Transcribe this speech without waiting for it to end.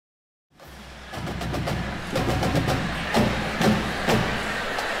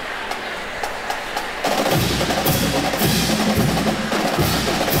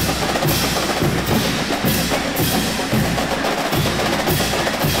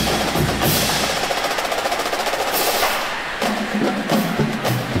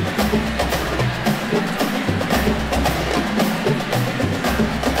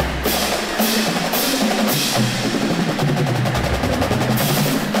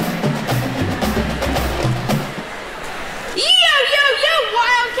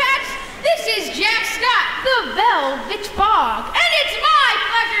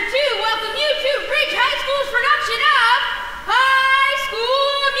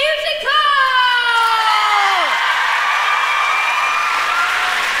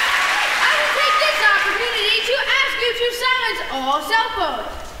all cell phones.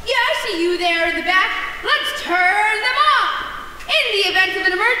 Yeah, I see you there in the back. Let's turn them off. In the event of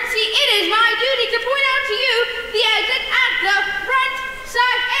an emergency, it is my duty to point out to you the exit at the front,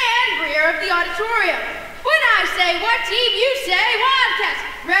 side, and rear of the auditorium. When I say what team, you say Wildcats.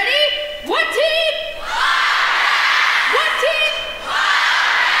 Ready? What team? Wildcats! What team?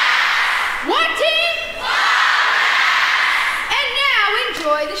 Wildcats! What team? Wildcats! And now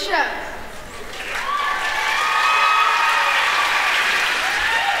enjoy the show.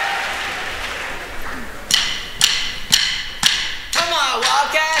 Come on,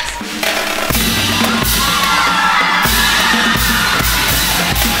 Wildcats!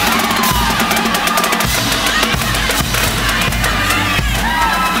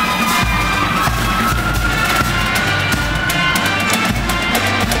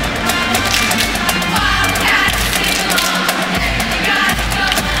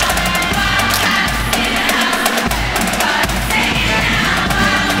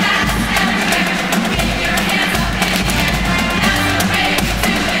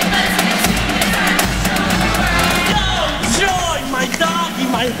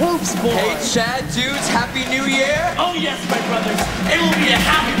 Hey, Chad, dudes, Happy New Year! Oh yes, my brothers, it will be a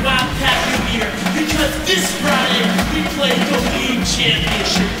happy Wildcat New Year because this Friday we play the league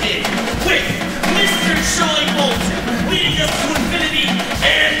championship game with Mr. Troy Bolton leading us to infinity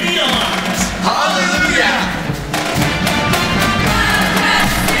and beyond. Hallelujah!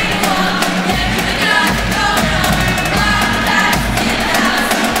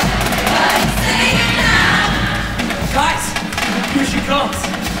 Guys, here she comes.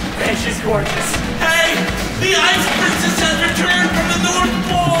 And she's gorgeous. Hey, the Ice Princess has returned from the North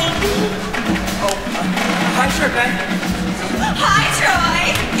Pole. Oh, hi, Sharpay. Hi,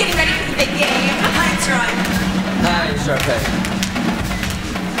 Troy. Getting ready for the big game. Hi, Troy. Hi, Sharpay.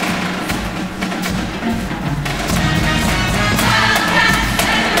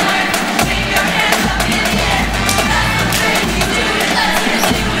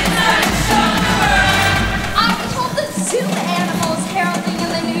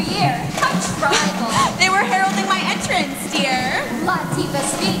 They were heralding my entrance, dear. Latifah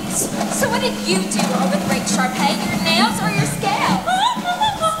speaks. So what did you do over the break, Sharpay? Your nails or your scales?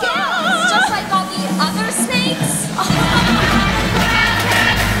 Scales, just like all the other snakes?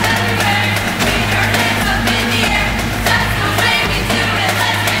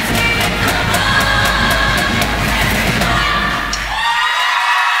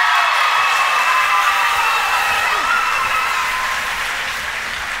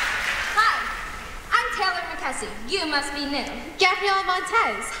 You must be new. Gabrielle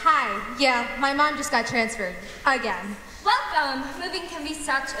Montez. Hi. Yeah, my mom just got transferred. Again. Welcome. Moving can be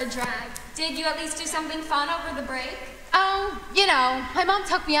such a drag. Did you at least do something fun over the break? Oh, you know, my mom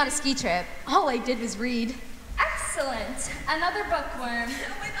took me on a ski trip. All I did was read. Excellent. Another bookworm.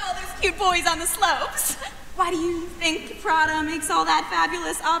 With all those cute boys on the slopes. Why do you think Prada makes all that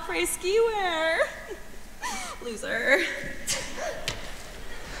fabulous après ski wear? Loser.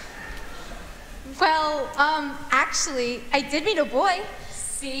 Well, actually, I did meet a boy.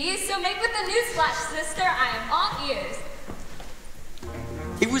 See? So make with the newsflash, sister. I am all ears.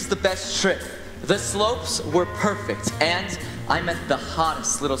 It was the best trip. The slopes were perfect, and I met the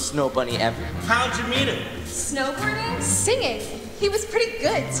hottest little snow bunny ever. How'd you meet him? Snowboarding? Singing. He was pretty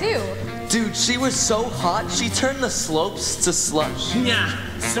good, too. Dude, she was so hot, she turned the slopes to slush. Yeah,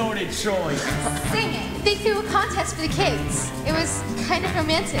 so did Troy. Singing. They threw a contest for the kids. It was kind of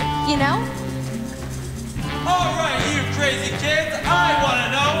romantic, you know? All right, you crazy kids, I want to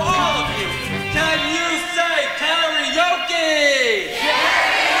know all of you. Can you say karaoke?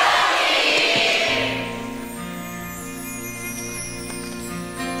 Karaoke!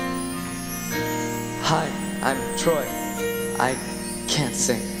 Hi, I'm Troy. I can't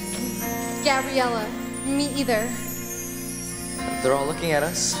sing. Gabriella. Me either. They're all looking at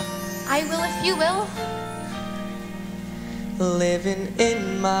us. I will if you will. Living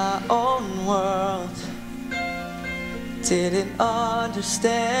in my own world. Didn't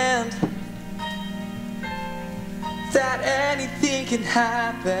understand that anything can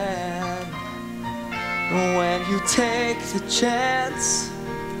happen when you take the chance.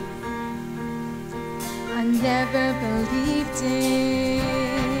 I never believed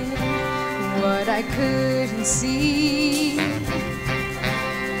in what I couldn't see.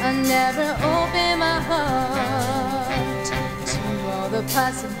 I never opened my heart to all the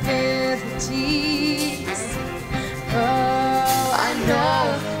possibilities. Oh, I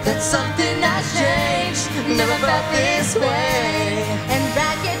know that something has changed. Never felt this way. And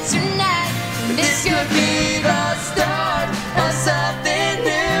right here tonight, this could be the start of something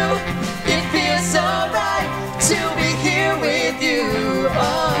new. It feels so right to be here with you.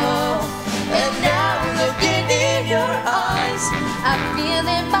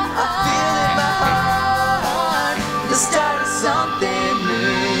 I feel in my heart the start of something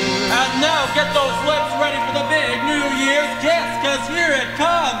new. And now get those lips ready for the big New Year's kiss, cause here it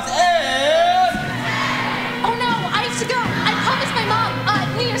comes, and... Oh no, I have to go. I promised my mom,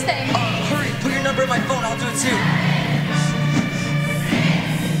 New Year's Day. Hurry, put your number in my phone, I'll do it too.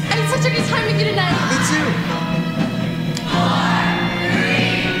 I had such a good time with you tonight. Me too. 4,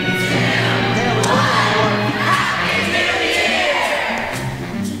 3, 2, 1.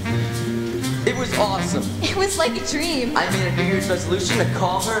 It was awesome. It was like a dream. I made a New Year's resolution to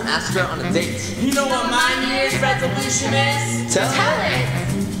call her and ask her out on a date. You know what my New Year's resolution is? Tell Tell her. it.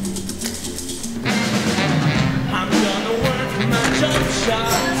 I'm gonna work my jump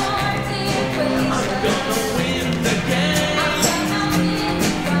shot. I'm gonna win the game.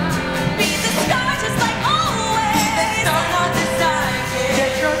 Be the star just like always.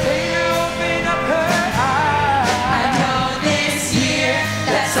 Get your finger, open up her eyes. I know this year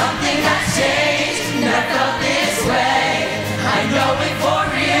that something has changed. Never felt this way. I know it for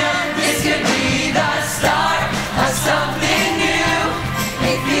real. This could be the start of something new.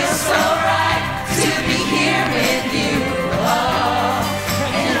 It feels so right to be here with you. Oh,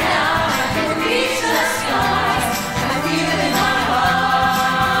 and now I can reach the stars. I feel in my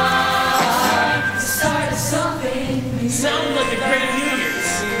heart the start of something new. Sounds like a great New Year's.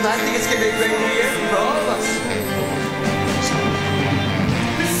 I think it's gonna be a great New Year for all of us.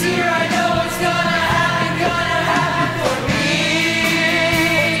 This year I know it's gonna happen for me.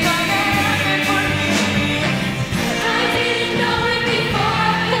 It's gonna happen for me. I didn't know it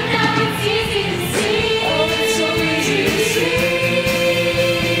before, but now it's easy to see. Oh, it's so easy to see.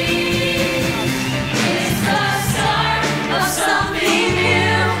 It's the start of something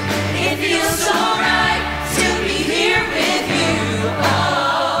new. It feels so right to be here with you.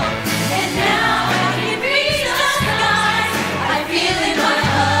 Oh, and now I can reach the skies. I feel in my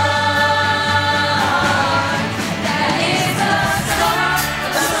heart that it's the start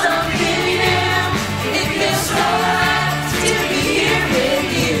of something new. It feels so right to be here with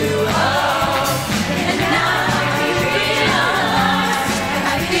you. Oh, and now I can realize I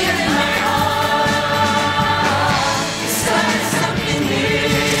feel in my heart the start of something new.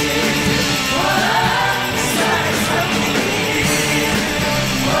 Oh, the start of something new.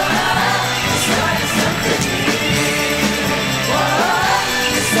 Oh, the start of something new. Oh,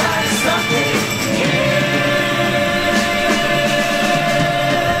 the start of something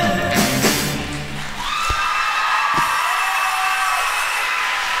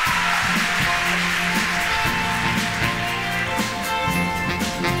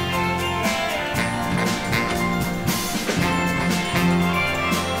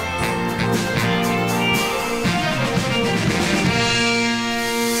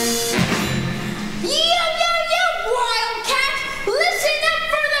Yo, Wildcat! Listen up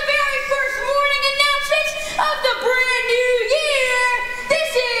for the very first morning announcement of the brand new year!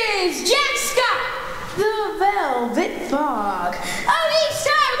 This is Jack Scott, the Velvet Fog, of East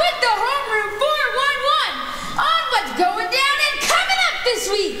Side with the Homeroom 411 on what's going down and coming up this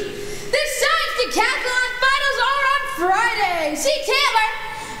week. The Science Decathlon Finals are on Friday. See Taylor,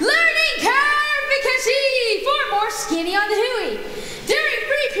 learning curve because he, 4 more skinny on the Huey. During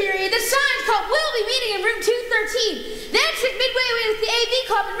free period, the Science Club will be meeting in room 213. Then sit midway with the AV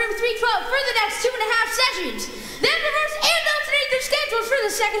Club in room 312 for the next 2.5 sessions. Then reverse and alternate their schedules for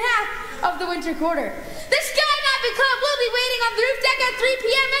the second half of the winter quarter. The Sky Mapping Club will be waiting on the roof deck at 3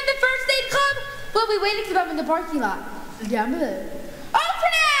 p.m. and the First Aid Club will be waiting for them in the parking lot down below. All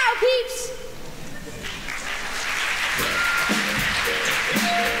for now, peeps!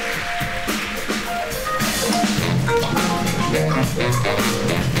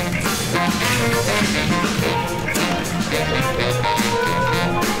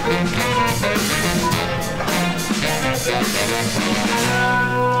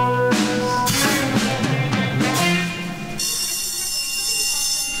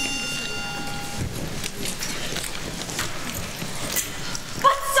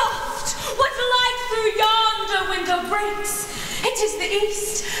 What soft, what light through yonder window breaks? It is the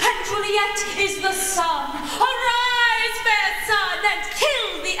east, and Juliet is the sun. Arise, fair sun, and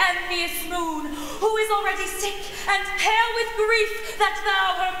kill the envious moon, who is already sick and pale with grief that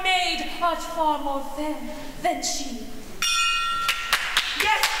thou, her maid, art far more fair than she.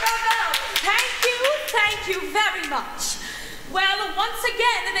 Yes, bravo! Thank you very much. Well, once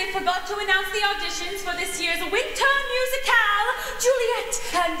again, they forgot to announce the auditions for this year's winter musicale, Juliet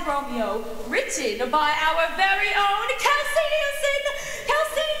and Romeo, written by our very own Kelsey Nielsen.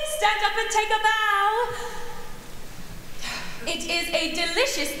 Kelsey, stand up and take a bow. It is a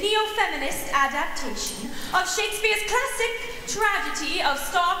delicious neo-feminist adaptation of Shakespeare's classic tragedy of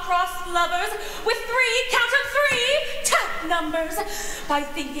star-crossed lovers with three tap numbers. By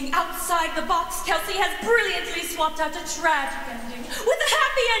thinking outside the box, Kelsey has brilliantly swapped out a tragic ending with a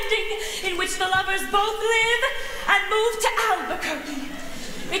happy ending in which the lovers both live and move to Albuquerque.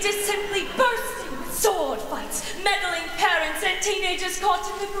 It is simply bursting with sword fights, meddling parents, and teenagers caught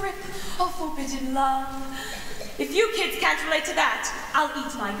in the grip of forbidden love. If you kids can't relate to that, I'll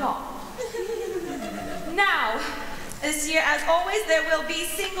eat my gong. Now, this year, as always, there will be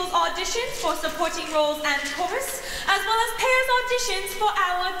singles auditions for supporting roles and chorus, as well as pairs auditions for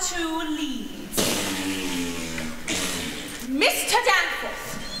our 2 leads. Mr.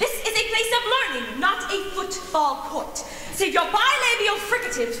 Danforth, this is a place of learning, not a football court. Save your bilabial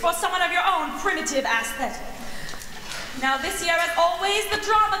fricatives for someone of your own primitive aesthetic. Now, this year, as always, the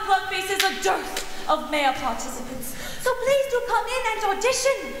drama club faces a dearth of male participants. So please do come in and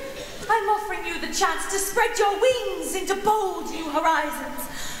audition. I'm offering you the chance to spread your wings into bold new horizons.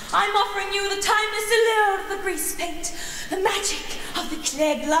 I'm offering you the timeless allure of the grease paint, the magic of the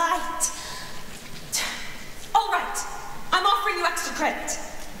Clegg light. All right, I'm offering you extra credit.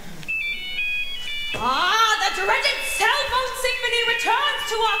 The dreaded cell phone symphony returns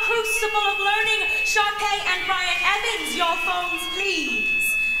to our crucible of learning. Sharpay and Brian Evans, your phones, please.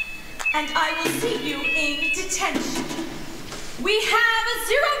 And I will see you in detention. We have a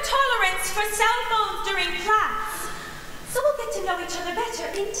zero tolerance for cell phones during class, so we'll get to know each other better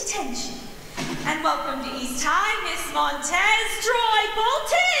in detention. And welcome to East High, Miss Montez. Troy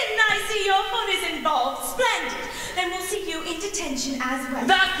Bolton, I see your phone is involved. Splendid. Then we'll see you in detention as well.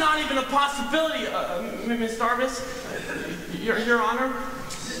 That's not even a possibility, Miss Darvis. Your Honor,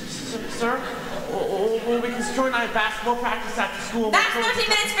 sir. Well, because Troy and I have basketball practice after school. That's 30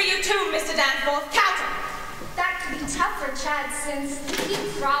 minutes for you too, Mr. Danforth. Count it. That could be tough for Chad since he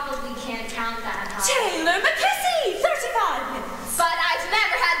probably can't count that high. Taylor McKissy, 35 minutes. But I've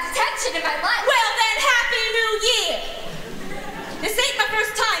never had detention in my life. Well then, Happy New Year. This ain't my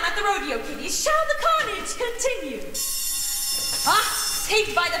first time at the rodeo, kiddies. Shall the carnage continue?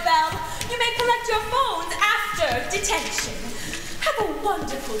 Saved by the bell. You may collect your phones after detention. Have a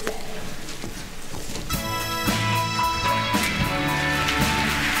wonderful day.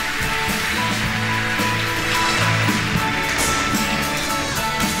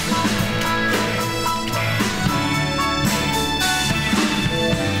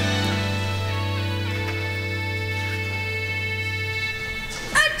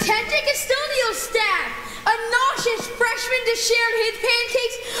 Attention custodial staff! A nauseous freshman just shared his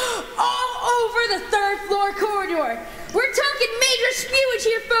pancakes all over the 3rd floor corridor. We're talking major spewage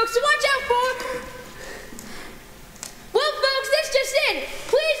here, folks, so watch out for it. Well, folks, this just in.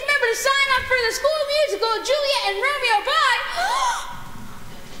 Please remember to sign up for the school musical Juliet and Romeo by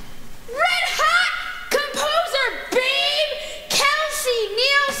Red Hot composer Babe Kelsey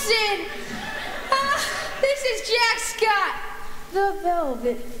Nielsen. This is Jack Scott, the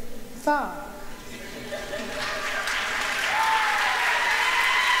Velvet Fog.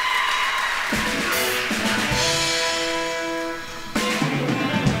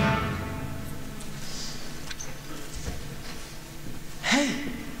 Hey,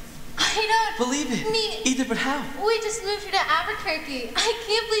 I don't believe it. Me. Either, but how? We just moved here to Albuquerque. I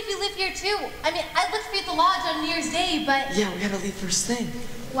can't believe you live here too. I mean, I looked for you at the lodge on New Year's Day, but... Yeah, we gotta leave first thing.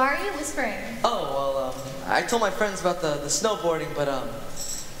 Why are you whispering? Oh, well, I told my friends about the snowboarding, but,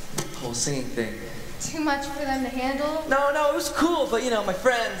 the whole singing thing. Too much for them to handle? No, it was cool, but, you know, my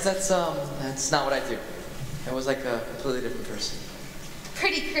friends, that's not what I do. I was like a completely different person.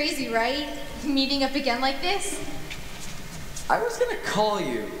 Pretty crazy, right? Meeting up again like this? I was gonna call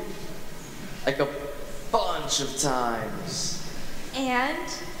you, like a bunch of times. And?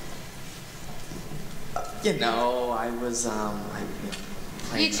 You know, I was,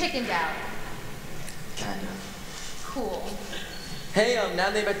 You chickened out. Kinda. Cool. Hey, now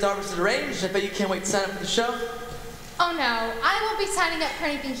they've got Darvis arranged, I bet you can't wait to sign up for the show. Oh no, I won't be signing up for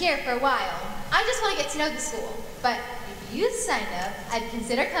anything here for a while. I just want to get to know the school. But if you signed up, I'd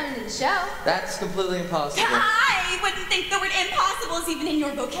consider coming to the show. That's completely impossible. I wouldn't think the word impossible is even in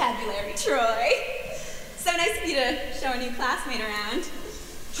your vocabulary, Troy. So nice of you to show a new classmate around.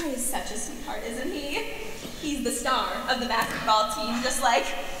 Troy is such a sweetheart, isn't he? He's the star of the basketball team, just like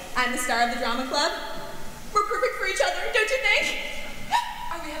I'm the star of the drama club. We're perfect for each other, don't you think?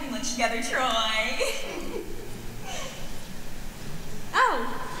 Are we having lunch together, Troy? Oh,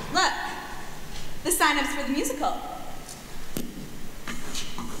 look. The sign-ups for the musical.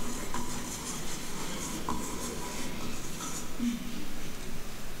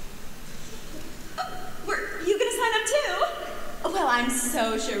 Were you gonna sign up too?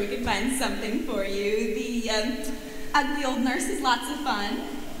 so sure we could find something for you. The ugly old nurse is lots of fun.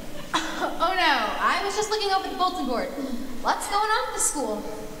 Oh no, I was just looking over the bulletin board. What's going on at the school?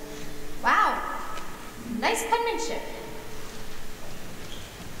 Wow, nice penmanship.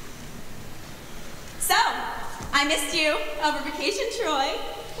 So, I missed you over vacation, Troy.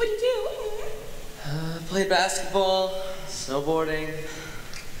 What'd you do? Played basketball, snowboarding,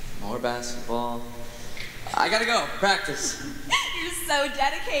 more basketball. I gotta go, practice. You're so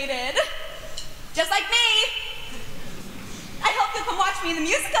dedicated. Just like me. I hope you'll come watch me in the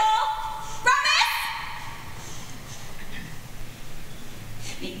musical. Promise?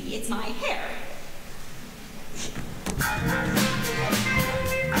 Maybe it's my hair.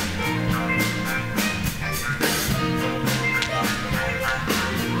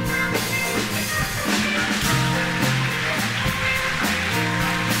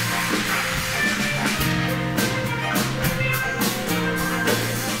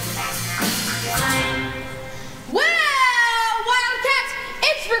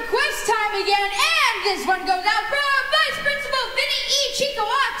 Request time again, and this one goes out from Vice Principal Vinny E.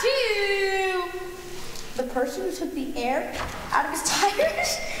 Chikawatu. The person who took the air out of his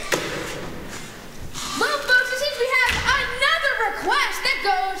tires? Well, folks, it seems we have another request that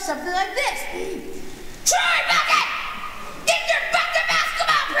goes something like this. Troy Bucket! Get your butt to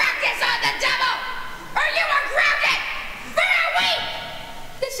basketball practice on the double, or you are grounded for a week!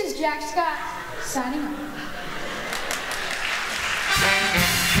 This is Jack Scott, signing off.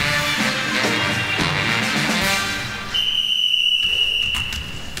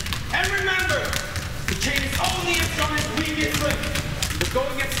 And remember, the cane is only as strong as we get slick. The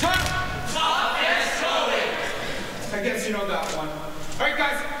going gets tough. Tough gets going. I guess you know that one. All right,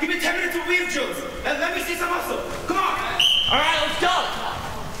 guys, give me 10 minutes of wheel drills, and let me see some muscle. Come on. All right, let's go.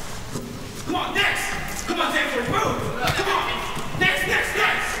 Come on, next. Come on, Danforth, move. Come on. Next.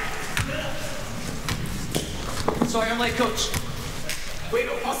 Sorry, I'm late, coach. Way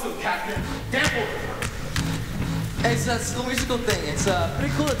to hustle, Captain. Danforth. Hey, it's that school musical thing. It's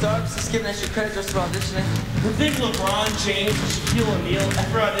pretty cool that Darbs is giving extra credit just for auditioning. You think LeBron James and Shaquille O'Neal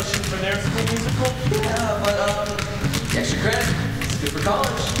ever auditioned for their school musical? Yeah, but extra credit. It's good for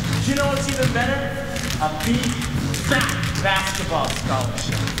college. You know what's even better? A big, fat basketball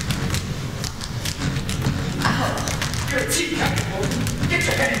scholarship. Ow! You're a cheap captain, boy. Get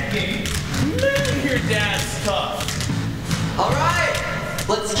your head in the game. Man, your dad's tough. All right,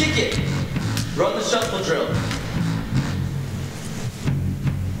 let's kick it. Run the shuffle drill.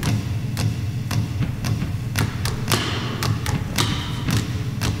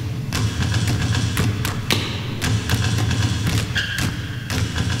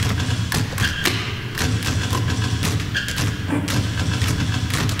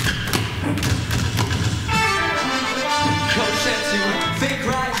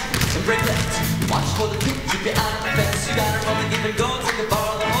 Watch for the pick, keep your eye on the fence. You gotta run and give and go, take the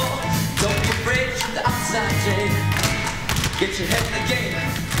ball on the hole. Don't be afraid, shoot the outside, Jay. Get your head in the game.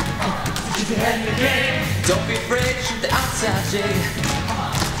 Get your head in the game. Don't be afraid, shoot the outside, Jay.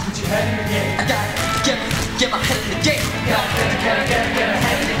 Put your head in the game. I gotta get my head in the game. Gotta get my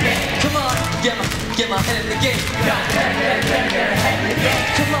head in the game. Come on, get my head in the game. Gotta get my head in the game.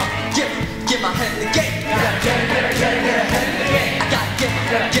 Come on, get my head in the game. Gotta get my head in the game. I gotta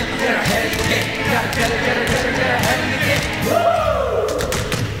get my head in the game. Gotta get my head in the game. Woo!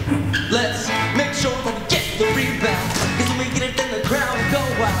 Let's make sure that we get the rebound. Cause when we get it in the crowd, we go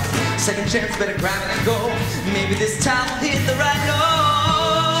wild. Second chance, better grab it and go. Maybe this time we'll hit the right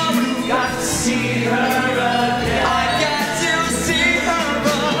note. You got to see her again. I got to see her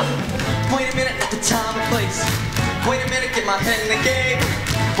again. Wait a minute, at the time and place. Wait a minute, get my head in the game.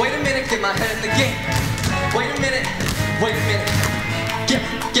 Wait a minute, get my head in the game. Wait a minute,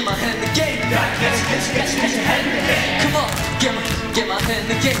 get my head in the game. Gotta get your head in the game. Come on, get my head in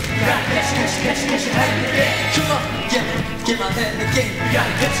the game. Gotta get your head in the game. Come on, get my head in the game.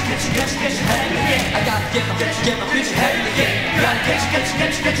 Gotta get your head in the game. I gotta get my head in the game. Gotta get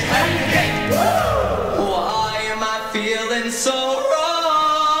your head in the game. Why am I feeling so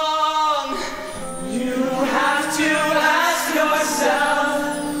wrong? You have to ask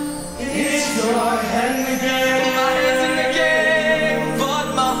yourself, is your head in the game? My head's in the game, but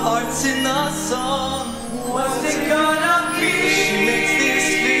my heart's in the song. What's it gonna be? She makes this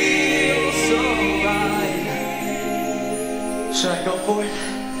feel so right. Should I go for it?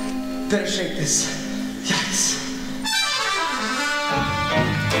 Better shake this. Yes.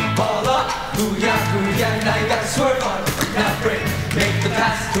 Ball up, booyah, now you gotta swerve on it. Now break, make the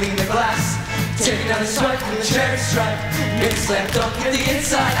pass, clean the glass. Take another swipe from the cherry stripe. Make slam dunk in the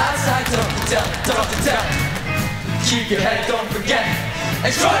inside, outside, don't tell. Keep your head, don't forget. And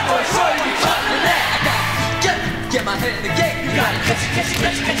Troy boy, we caught the net. I gotta get my head in the game. You gotta catch your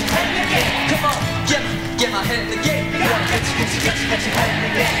head in the game. Come on, get my head in the game. You gotta catch your head in the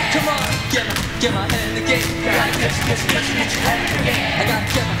game. Come on, get my head in the game. You gotta catch your head in the game. I gotta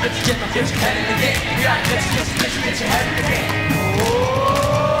get my head in the game. You gotta catch your head in the game.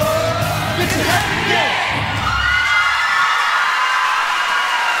 Oh, get your head in the game.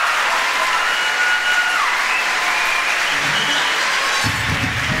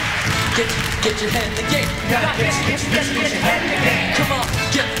 Get your head in the game. You gotta get your head in the game. Come on,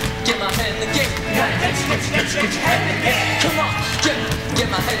 get my head in the game. You gotta get your head in the game. Come on, get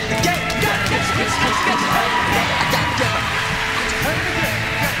my head in the game. You gotta get your head in the game. I gotta get my head in the game.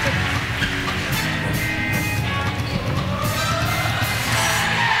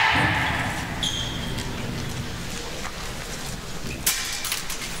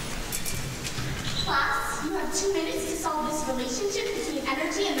 Class, you have 2 minutes to solve this relationship between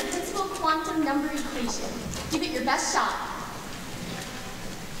energy and the principal quantum number equation. Give it your best shot.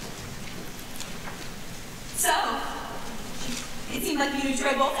 So, it seemed like you knew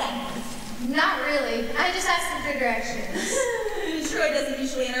Troy Bolton. Not really. I just asked him for directions. Troy doesn't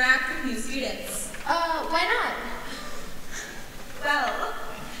usually interact with new students. Why not? Well,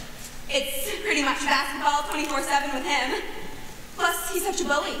 it's pretty much basketball 24/7 with him. Plus, he's such a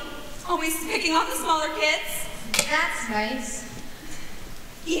bully. Always picking on the smaller kids. That's nice.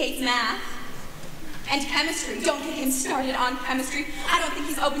 He hates math. And chemistry. Don't get him started on chemistry. I don't think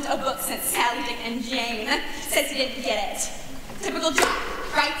he's opened a book since Sally, Dick, and Jane. Says he didn't get it. Typical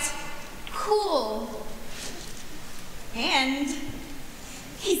jock, right? Cool. And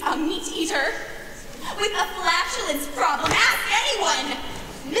he's a meat eater with a flatulence problem. Ask anyone!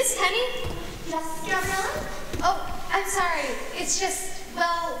 Miss Henny? Yes, Gabriella? Oh, I'm sorry. It's just,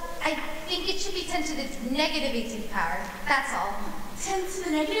 well, I think it should be 10 to the negative 18th power. That's all. 10 to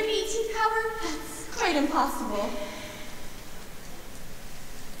the negative 18th power? That's quite impossible.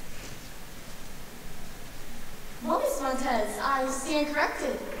 Well, Miss Montez, I stand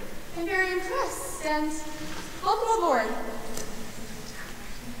corrected. I'm very impressed, and welcome aboard.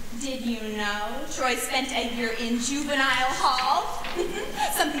 Did you know Troy spent a year in juvenile hall?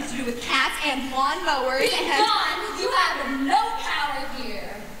 Something to do with cats and lawnmowers. Be gone! You have no power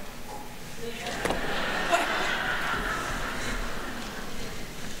here.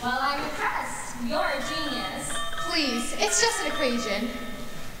 Well, I'm impressed. You're a genius. Please, it's just an equation.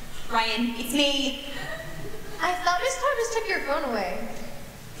 Ryan, it's me. I thought Miss Carter just took your phone away.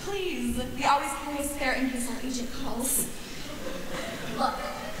 Please, we always carry a spare in case our agent calls. Look,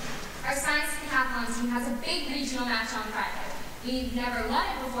 our science decathlon team has a big regional match on Friday. We've never won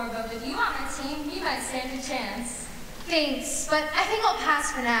it before, but with you on our team, we might stand a chance. Thanks, but I think I'll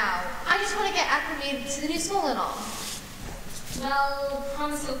pass for now. I just want to get acclimated to the new school and all. Well,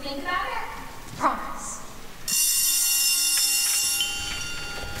 promise you'll think about it? Promise.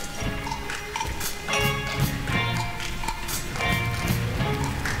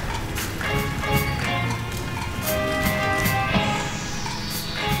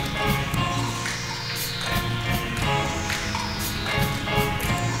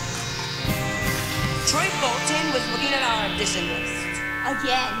 Troy Bolton was looking at our audition list.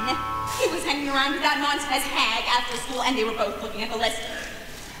 Again. He was hanging around with that Montez hag after school, and they were both looking at the list.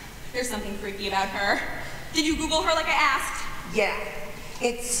 There's something freaky about her. Did you Google her like I asked? Yeah,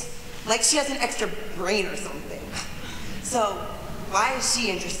 it's like she has an extra brain or something. So, why is she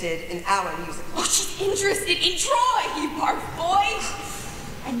interested in our music? Oh, she's interested in Troy, you barf boy!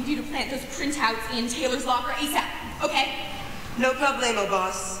 I need you to plant those printouts in Taylor's locker ASAP, okay? No problemo,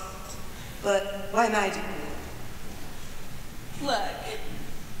 boss. But why am I doing it? Look,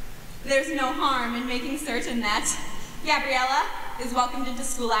 there's no harm in making certain that Gabriella is welcomed into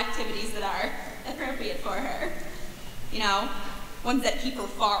school activities that are appropriate for her. You know, ones that keep her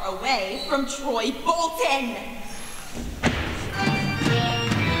far away from Troy Bolton.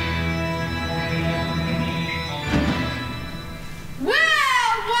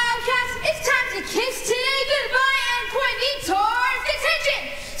 Well, Wildcats, it's time to kiss today goodbye and point me towards detention.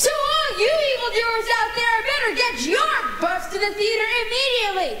 So all you evildoers out there better get your butts to the theater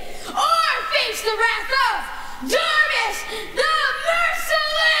immediately, or face the wrath of Jarvis the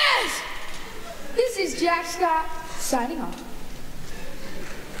Merciless! This is Jack Scott, signing off.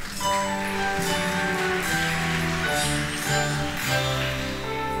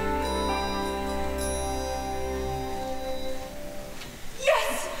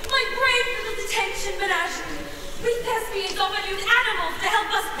 Yes, my brave little detention menagerie. We thespians often use animals to help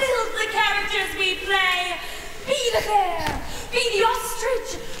us build the characters we play. Be the bear, be the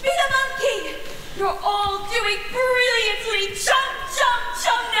ostrich, be the monkey. You're all doing brilliantly. Jump, jump,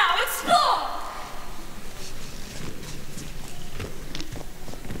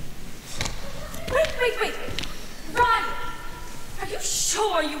 Wait. Ryan, are you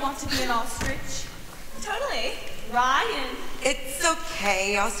sure you want to be an ostrich? Totally. Ryan. It's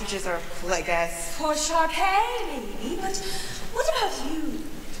okay. Ostriches are cool, I guess. For Sharpay, maybe, but what about you?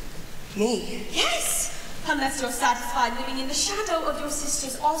 Me? Yes, unless you're satisfied living in the shadow of your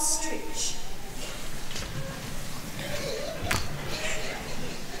sister's ostrich.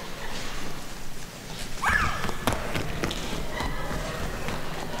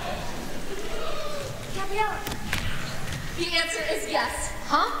 Gabriella. The answer is yes.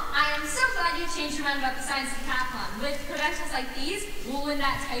 Huh? I am so glad you changed your mind about the science decathlon. With credentials like these, we'll win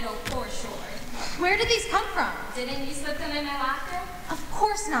that title for sure. Where did these come from? Didn't you slip them in my locker? Of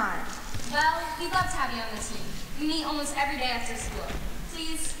course not. Well, we'd love to have you on the team. We meet almost every day after school.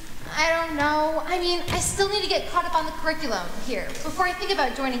 Please? I don't know. I mean, I still need to get caught up on the curriculum here before I think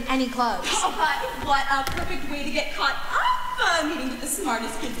about joining any clubs. Oh, but what a perfect way to get caught up meeting with the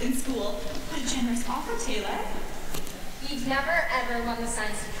smartest kids in school. What a generous offer, Taylor. We've never ever won the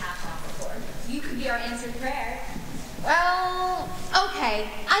science decathlon before. You could be our answered prayer. Well, okay.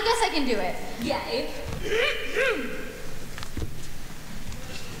 I guess I can do it. Yay.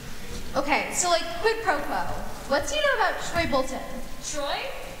 Okay, so like quid pro quo. What do you know about Troy Bolton? Troy?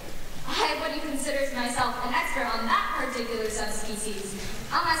 I wouldn't consider myself an expert on that particular subspecies.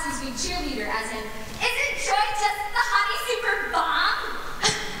 Unless you speak cheerleader, as in, isn't Troy just the hottie super bomb?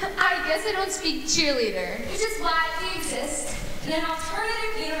 I guess I don't speak cheerleader. Which is why we exist in an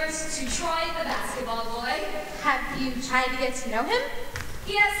alternative universe to Troy the basketball boy. Have you tried to get to know him?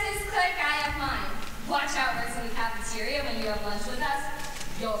 He has his clique, I have mine. Watch out what's in the cafeteria when you have lunch with us.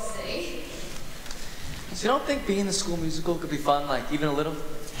 You'll see. So you don't think being in the school musical could be fun, like even a little?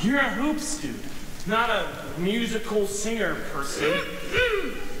 You're a hoops student, not a musical singer person.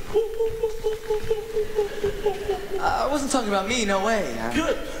 I wasn't talking about me, no way.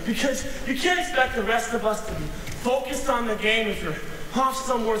 Good, because you can't expect the rest of us to be focused on the game if you're off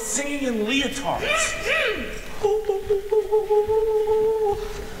somewhere singing in leotards.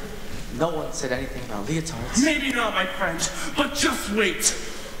 No one said anything about leotards. Maybe not, my friend, but just wait.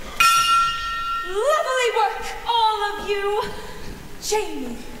 Lovely work, all of you.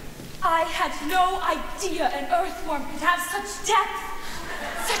 Jamie, I had no idea an earthworm could have such depth,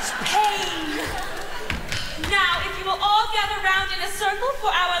 such pain. Now, if you will all gather round in a circle for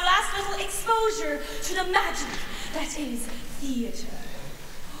our last little exposure to the magic that is theater.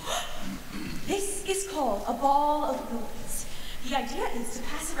 This is called a ball of noise. The idea is to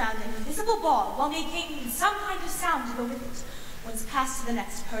pass around an invisible ball while making some kind of sound to go with it. Once passed to the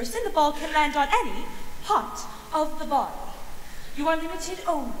next person, the ball can land on any part of the body. You are limited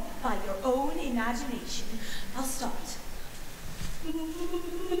only by your own imagination. I'll start.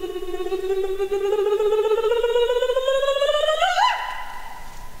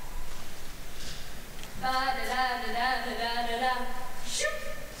 Ba-da-da-da-da-da-da-da. Shoot!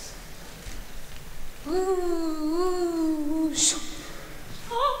 Ooh, shoo.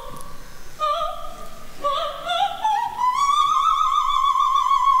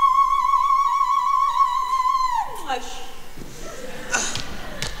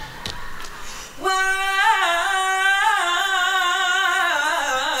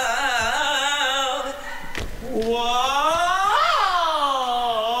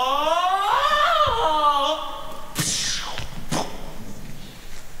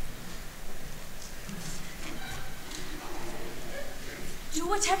 Do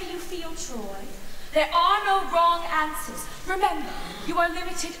whatever you feel, Troy. There are no wrong answers. Remember, you are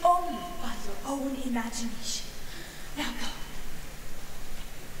limited only by your own imagination. Now go.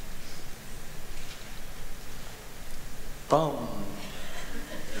 Bum.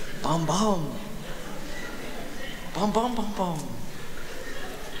 Bum bum. Bum bum bum bum.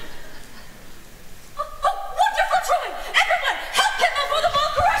 Wonderful, Troy! Everyone, help him before the ball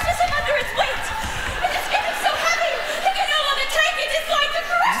crushes him under its weight! It is getting so heavy, he can no longer take it. It's going to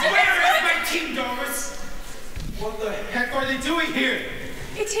crush him. Where is my team, Doris? What the heck are they doing here?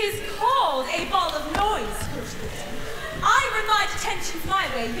 It is called a ball of noise, Coach Wilson. I run my detentions my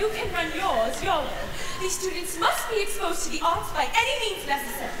way. You can run yours your way. These students must be exposed to the arts by any means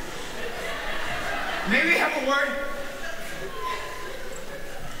necessary. May we have a word?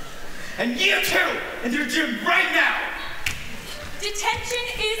 And you two, in your gym right now! Detention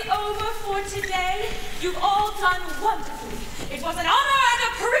is over for today. You've all done wonderfully. It was an honor and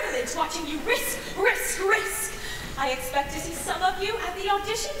a privilege watching you risk. I expect to see some of you at the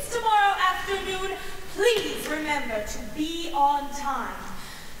auditions tomorrow afternoon. Please remember to be on time.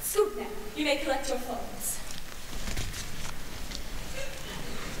 Scoot now. You may collect your phones.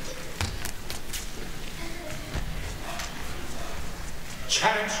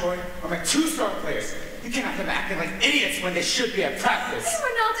 Chad and Troy are my 2-star players. You can't have them acting like idiots when they should be at practice. They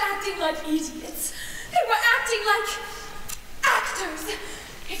were not acting like idiots. They were acting like actors.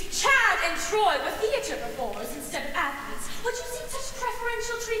 If Chad and Troy were theater performers instead of athletes, would you seek such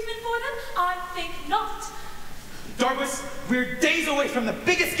preferential treatment for them? I think not. Darvis, we're days away from the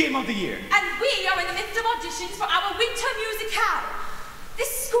biggest game of the year. And we are in the midst of auditions for our winter musicale.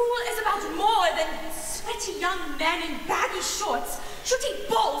 This school is about more than sweaty young men in baggy shorts shooting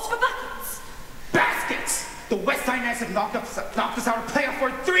balls for buckets. Baskets! The West Side Knights have knocked us out of playoff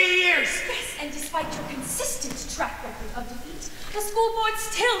for 3 years! Yes, and despite your consistent track record of defeat, the school board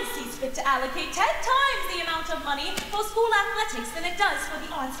still sees fit to allocate 10 times the amount of money for school athletics than it does for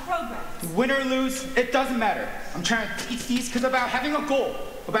the arts programs. Win or lose, it doesn't matter. I'm trying to teach these kids about having a goal,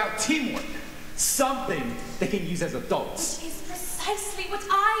 about teamwork, something they can use as adults. Which is precisely what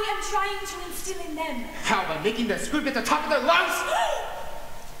I am trying to instill in them. How, by making them scream at the top of their lungs?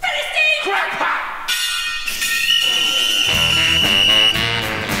 Philistine! Crackpot!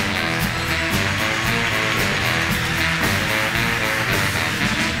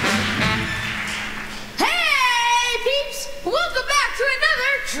 Welcome back to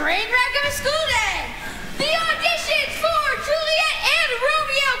another train wreck of a school day. The auditions for Juliet and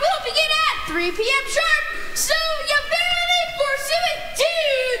Romeo will begin at 3 p.m. sharp, so you better leave for suing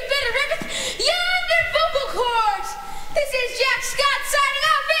dude better record yonder vocal cords. This is Jack Scott signing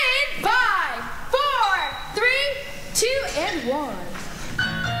off in 5, 4, 3, 2, and 1.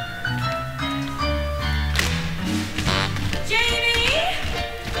 Jamie,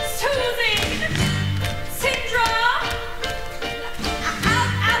 Susan, Sindra,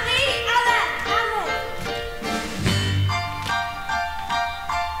 Ali,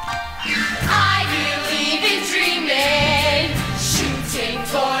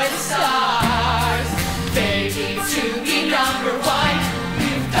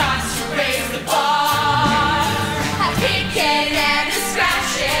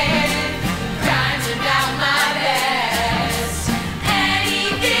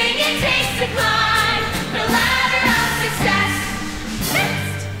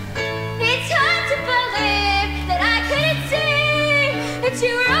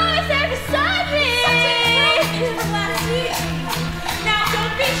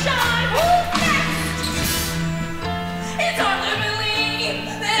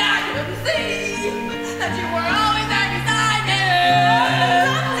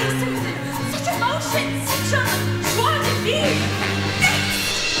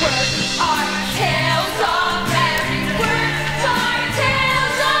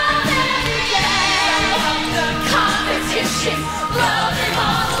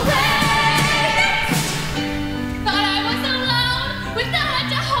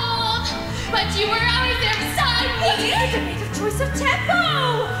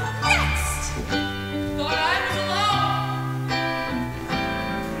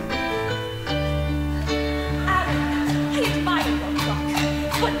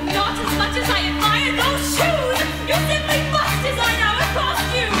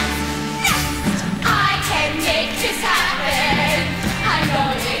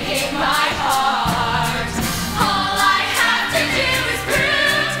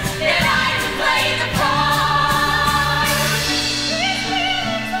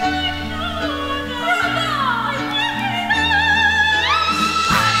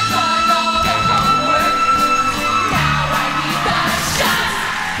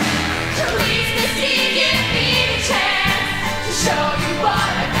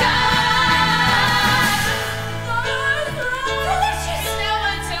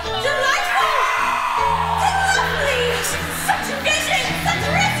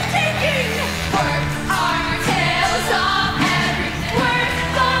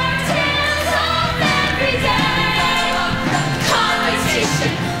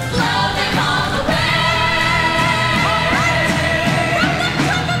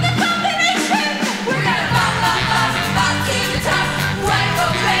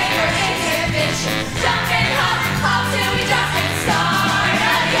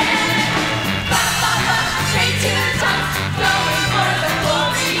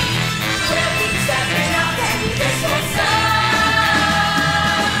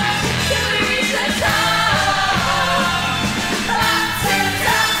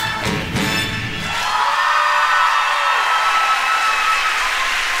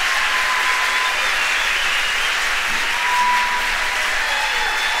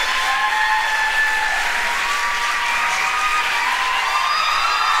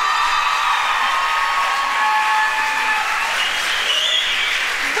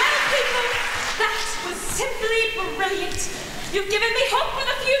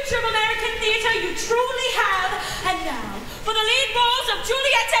 truly have. And now, for the lead roles of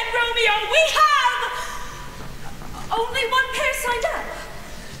Juliet and Romeo, we have only one pair signed up.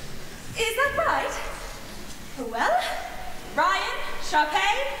 Is that right? Well, Ryan,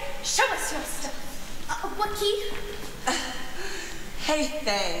 Sharpay, show us your stuff. What key? Hey,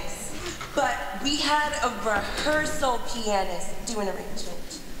 thanks. But we had a rehearsal pianist do an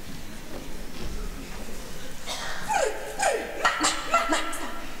arrangement.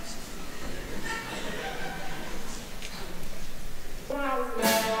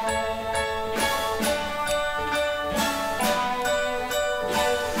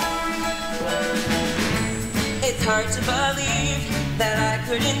 It's hard to believe that I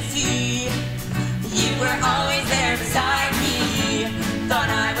couldn't see. You were always there beside me. Thought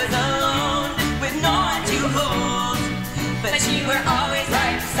I was alone with no one to hold, but you were always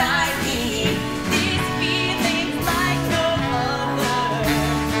right beside me. These feelings like no other,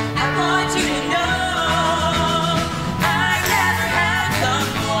 I want you to know I never had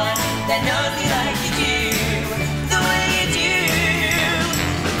someone that knows me like you do, the way you do.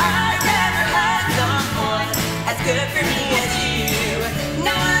 I never had someone as good for me as you.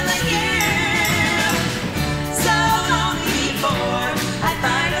 No one like you. So long before I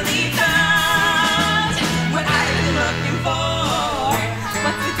finally found what I've been looking for.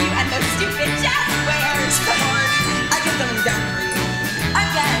 What's with you and those stupid jazz squares? I get something down for you.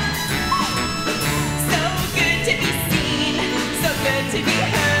 Again. So good to be seen, so good to be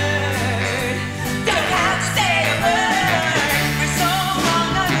heard. Don't have to say a word. For so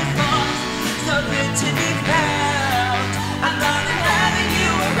long I was lost, so good to be found. I'm loving having you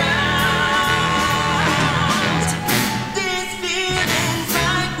around. This feeling's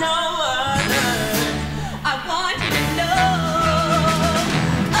like no other. I want you to know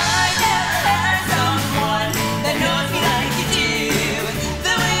I never had someone that knows me like you do,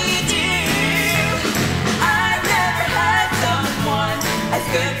 the way you do. I never had someone as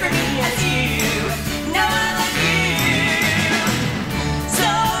good for me as you. No one like you. So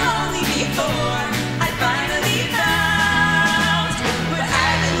lonely before I finally found what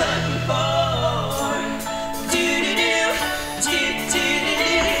I've been looking for. Do do do, do do do do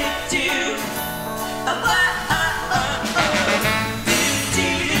do. Oh oh oh oh oh. Do do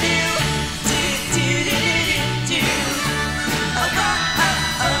do do, do do do do do. Oh oh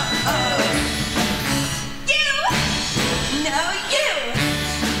oh oh oh. You, no you,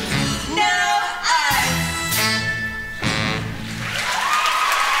 no us.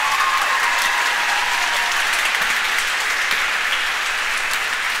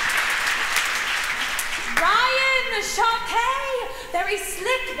 Ryan, Sharpay, very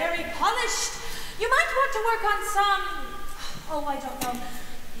slick, very polished. You might want to work on some, oh, I don't know,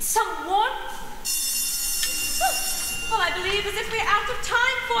 some warmth. Well, I believe as if we're out of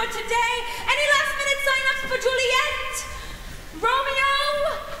time for today. Any last minute sign-ups for Juliet? Romeo?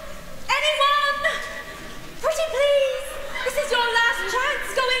 Anyone? Pretty please. This is your last chance.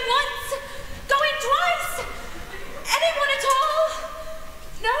 Going once, going twice. Anyone at all?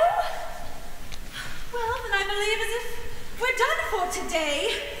 No? Well, then I believe as if we're done for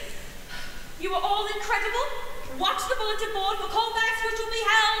today. You were all incredible. Watch the bulletin board for callbacks, which will be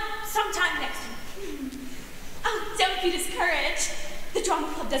held sometime next week. Oh, don't be discouraged. The drama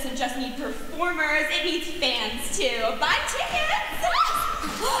club doesn't just need performers, it needs fans too. Buy tickets!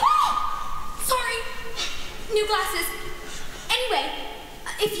 Sorry. New glasses. Anyway,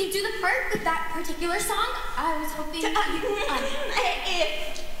 if you do the part with that particular song, I was hoping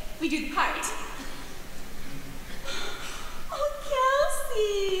If we do the part. Oh,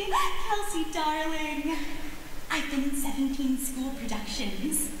 Kelsey, darling. I've been in 17 school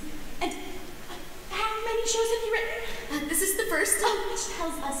productions. And how many shows have you written? This is the first. Which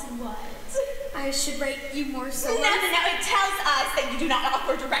tells us what? I should write you more solos. No, it tells us that you do not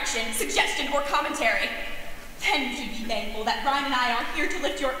offer direction, suggestion, or commentary. Then you should be thankful that Ryan and I are here to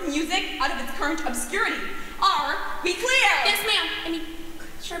lift your music out of its current obscurity. Are we clear? Yes, ma'am. I mean,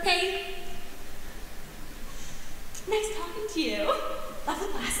 Sharpay. Nice talking to you. Love the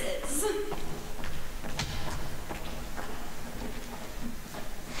glasses.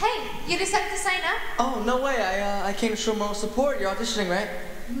 Hey, you decided to sign up? Oh, no way. I came to show moral support. You're auditioning, right?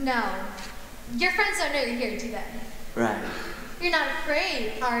 No. Your friends don't know you're here, do they? Right. You're not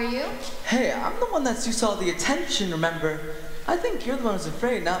afraid, are you? Hey, I'm the one that's used to all the attention, remember? I think you're the one who's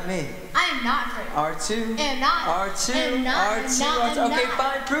afraid, not me. I am not afraid. R2. Am not. R2. Am not. R2. Am not. R2. Am Okay, not.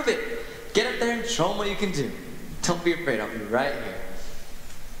 fine, prove it. Get up there and show them what you can do. Don't be afraid, I'll be right here.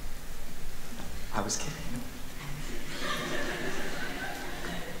 I was kidding.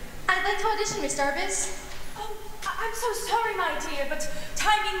 I'd like to audition, Mr. Arbus. Oh, I'm so sorry, my dear, but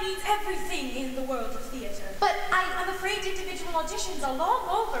timing means everything in the world of theater. But I'm afraid individual auditions are long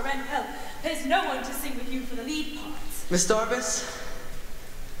over, and, well, there's no one to sing with you for the lead parts. Miss Darvis?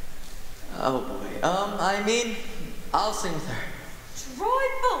 Oh boy. I'll sing with her. Troy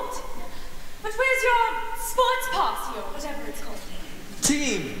Bolton. But where's your sports posse, or whatever it's called?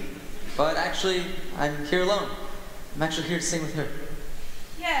 Team! But actually, I'm here alone. I'm actually here to sing with her.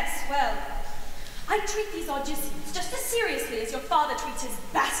 Yes, well, I treat these auditions just as seriously as your father treats his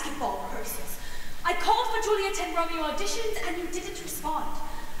basketball rehearsals. I called for Juliet and Romeo auditions, and you didn't respond.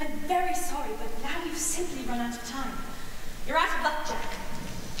 I'm very sorry, but now we've simply run out of time. You're out of luck, Jack.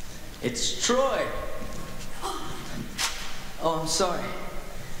 It's Troy. Oh, I'm sorry.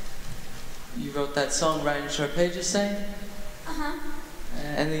 You wrote that song right in short pages, saying? Uh-huh.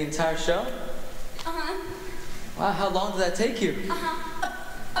 And the entire show? Uh-huh. Wow, how long did that take you? Uh-huh.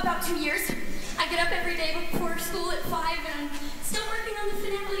 About 2 years. I get up every day before school at 5, and I'm still working on the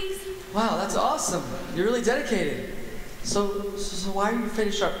finales. Wow, that's awesome. You're really dedicated. So why are you afraid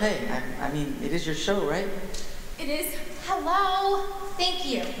to start pay? I mean, it is your show, right? It is. Hello. Thank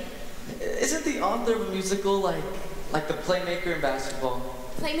you. Isn't the author of a musical like the playmaker in basketball?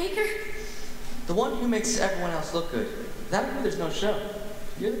 Playmaker? The one who makes everyone else look good. That way there's no show.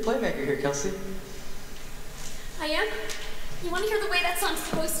 You're the playmaker here, Kelsey. I am? You want to hear the way that song's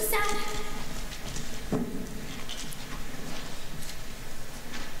supposed to sound?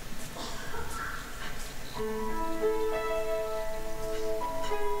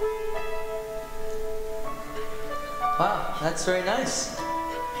 Wow, that's very nice.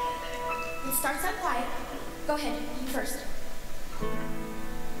 It starts out quiet. Go ahead, you first.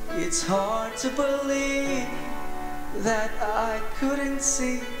 It's hard to believe that I couldn't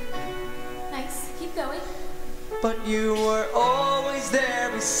see. Nice, keep going. But you were always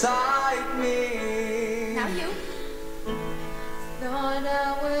there beside me. Now you. Thought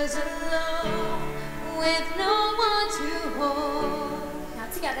I was alone with no one to hold. Now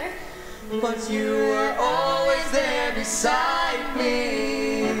together. But you were always there beside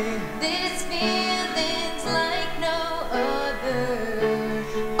me. This feeling's like no other.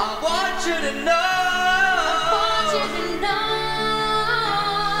 I want you to know. I want you to know.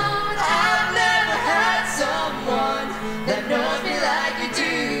 I've never had someone that knows me like you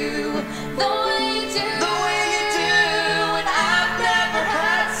do. The way you do. The way you do. And I've never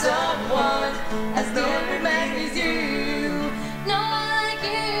had someone as never made as you. No one like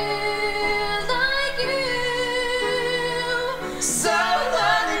you, like you. So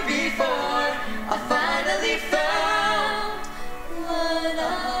lonely before I finally found what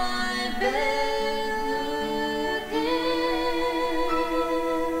I've been looking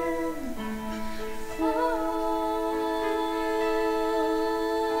for.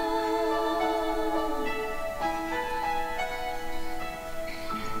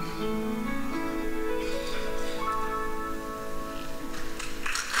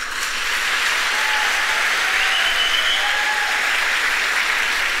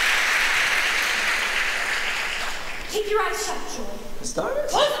 Keep your eyes shut, Troy. Miss Darvis?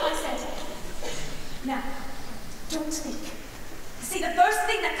 Close them, I said. Now, don't think. Say the first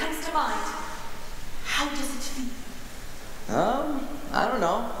thing that comes to mind. How does it feel? I don't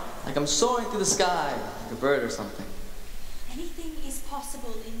know. Like I'm soaring through the sky, like a bird or something. Anything is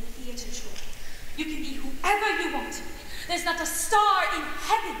possible in the theater, Troy. You can be whoever you want to be. There's not a star in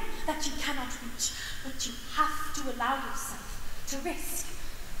heaven that you cannot reach, but you have to allow yourself to risk.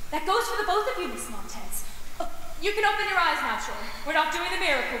 That goes for the both of you, Miss Montez. Oh, you can open your eyes now, Troy. We're not doing the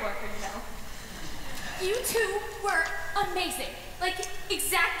miracle worker, you know. You two were amazing. Like,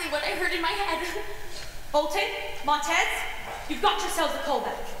 exactly what I heard in my head. Bolton, Montez, you've got yourselves a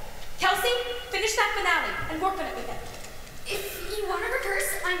callback. Kelsey, finish that finale and work on it with them. If you want to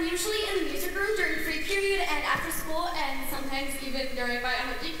rehearse, I'm usually in the music room during free period and after school, and sometimes even during my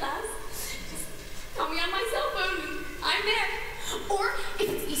MLG class. Just call me on my cell phone, and I'm there. Or, if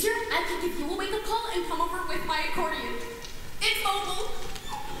it's easier, I can give you a wake-up call and come over with my accordion. It's mobile.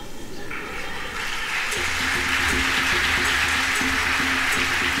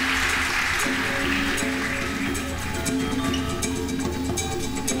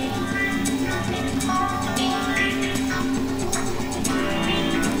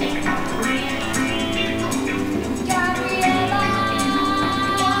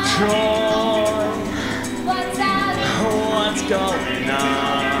 Troy, what's going on?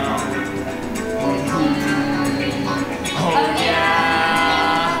 Oh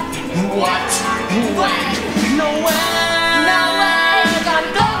yeah. What? No way.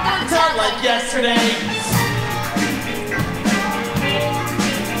 Gonna tell like yesterday.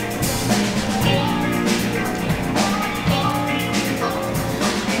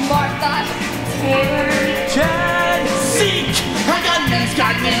 Chad, Singh. I got news.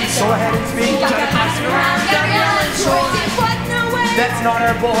 Go ahead and speak. Gotta pass it around, Gabrielle and Troy. What, no way? That's not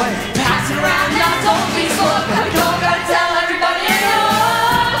our boy. Pass it around, now don't be slow. Gotta tell everybody I know.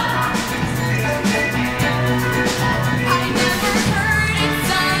 I never heard it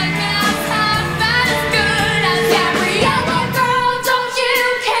sung half as good as Gabrielle. Girl, don't you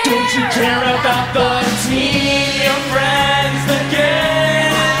care? Don't you care about the team, your friends, the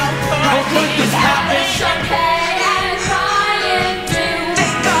game? How could this happen? Champagne and Ryan do.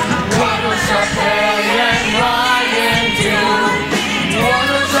 What was Champagne and Ryan do? What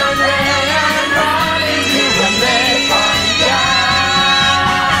was Champagne and Ryan do when they find out?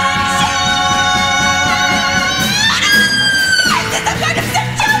 I did some kind of sick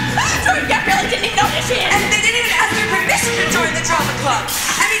joke! Troy and Gabrielle didn't even audition! And they didn't even ask me permission to join the drama club!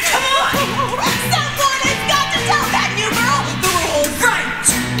 I mean, come on! Someone has got to tell that new girl the rules right!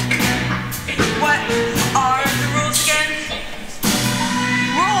 What are the rules again?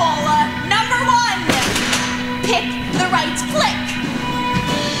 Rule number 1. Pick the right click.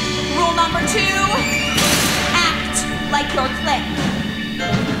 Rule number 2. Act like your click.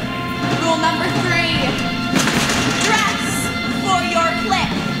 Rule number 3. Dress for your click.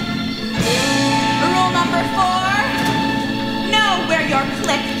 Rule number 4. Know where your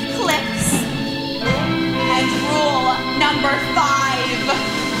click clicks. And rule number 5.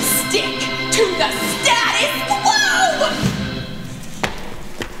 Stick to the status quo!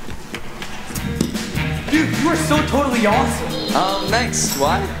 Dude, you are so totally awesome. Thanks.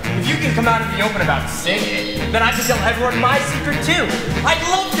 Why? If you can come out in the open about singing, then I can tell everyone my secret too. I'd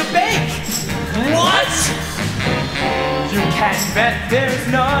love to bake. What? You can bet there's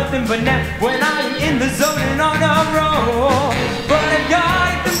nothing but net when I'm in the zone and on a roll. But I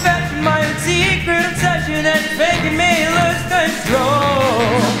gotta confess my own secret obsession and it's making me lose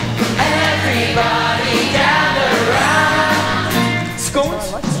control. Everybody gather round.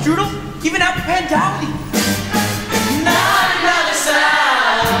 Scones, strudel, even apple pan dowdy. Not another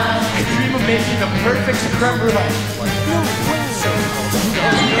sound. I dream of making the perfect creme brulee.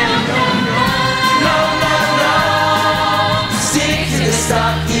 No. Stick to the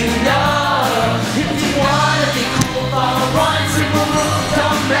stuff you know. If you wanna be cool, follow one simple rule.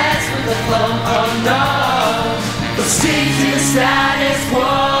 Don't mess with the flow, oh no. Stick to the status quo.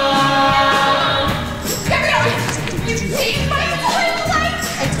 Gabrielle, you changed my whole life.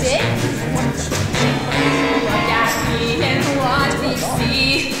 I did? Look at me and watch me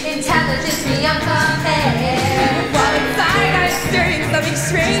see intelligence beyond compare. While inside I'm stirring something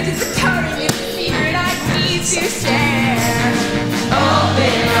strange, it's a cowering secret I need to share.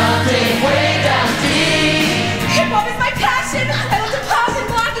 Open up, dig way down deep. Hip-hop is my passion. I love to pop and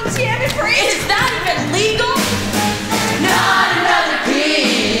block and jam and freeze. Is that even legal? Not another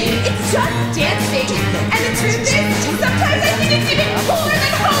beat. It's just dancing. And the truth is, sometimes I think it's even cooler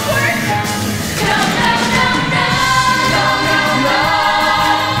than homework. No.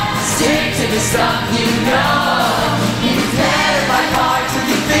 Stick to the stuff you know. It's better by heart to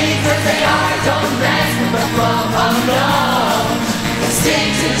do things as they are. Don't mess with the flow, oh no. Stick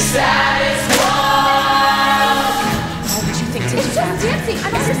to the status quo. Why would you think to It's just dancing. I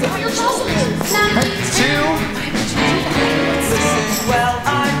don't understand what your problem is. Not me too. Listen, well,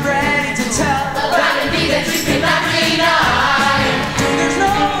 I'm ready to tell about a beat that you cannot deny. There's no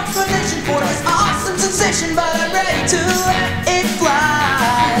explanation for this awesome sensation, but I'm ready to let it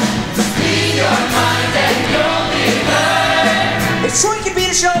fly. Speed your mind and you'll be heard. If Troy can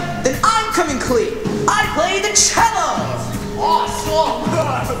beat a show, then I'm coming clean. I play the cello. Awesome.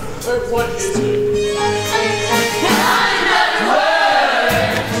 What is it? Not another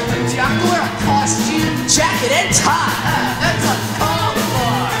word. Do you have to wear a costume, jacket, and tie? That's a bar.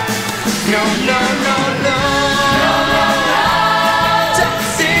 No. Don't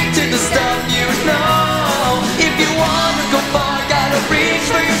stick to the stuff you know. If you wanna go far, gotta reach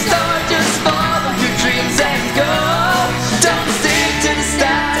for your star. Just follow your dreams and go. Don't stick to the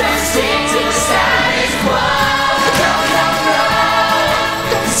status quo. Don't stick to the status quo. No.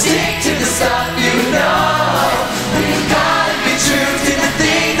 Don't stick to the stuff you know. You gotta be true to the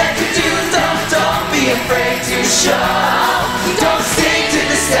thing that you do. Don't be afraid to show. Don't stick to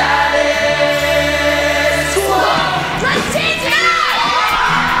the status quo. Let's dance now!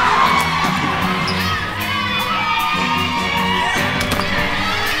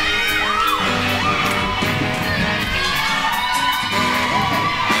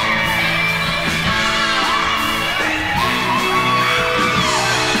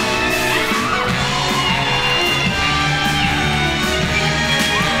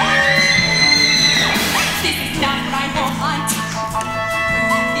 This is not what I want.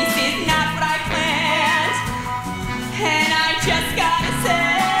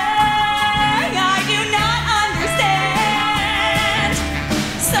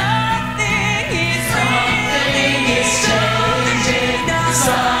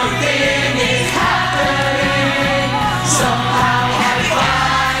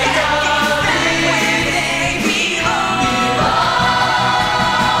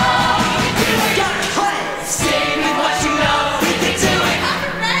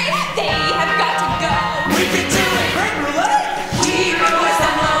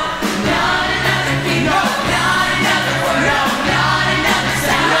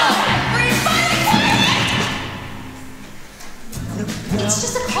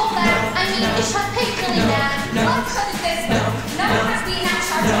 call that? I mean, is Sharpay's really bad? Let's put it this way. No one has beaten out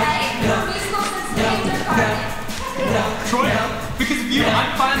Sharpay for musical since kindergarten. Troy, because of you,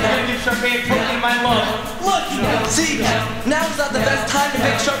 I'm finally gonna give Sharpay a token of my love. Look, Zeke, now's not the best time to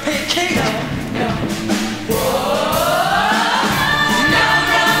make Sharpay a cake.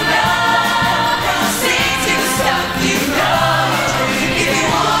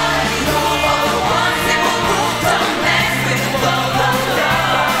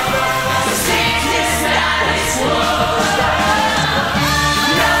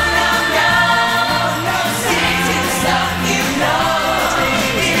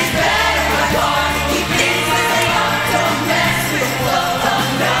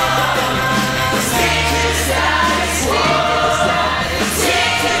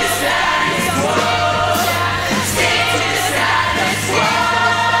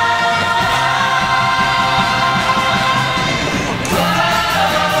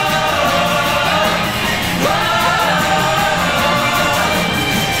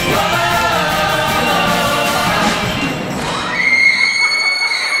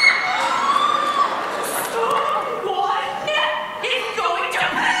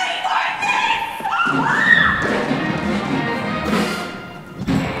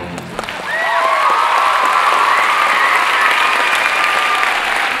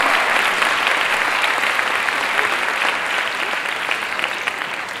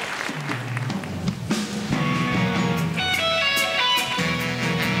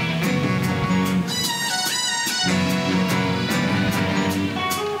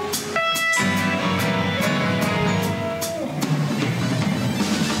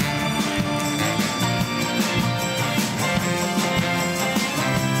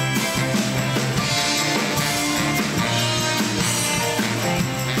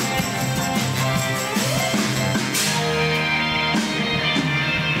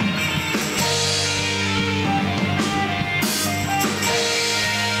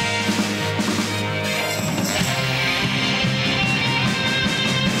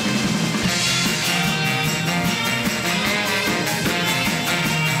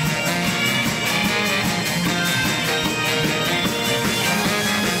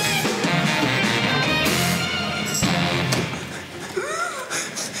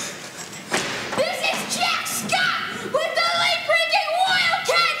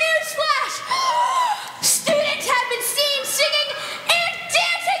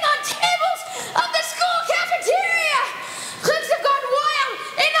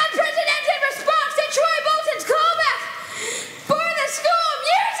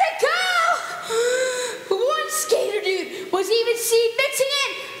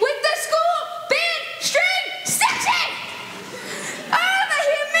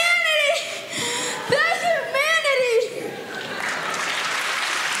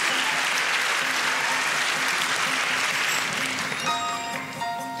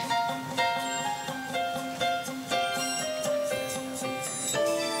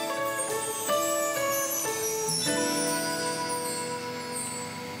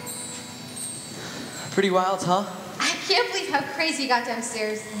 Pretty wild, huh? I can't believe how crazy you got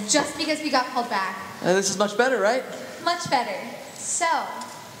downstairs just because we got called back. This is much better, right? Much better. So,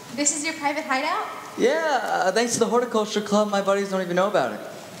 this is your private hideout? Yeah, thanks to the horticulture club, my buddies don't even know about it.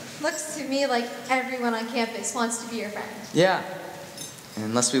 Looks to me like everyone on campus wants to be your friend. Yeah,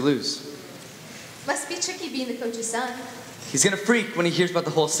 unless we lose. Must be tricky being the coach's son. He's gonna freak when he hears about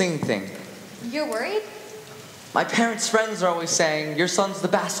the whole singing thing. You're worried? My parents' friends are always saying, your son's the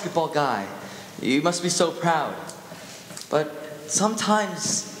basketball guy. You must be so proud. But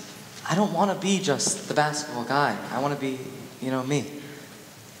sometimes I don't want to be just the basketball guy. I want to be, me.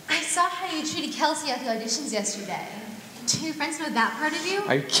 I saw how you treated Kelsey at the auditions yesterday. Do your friends know that part of you?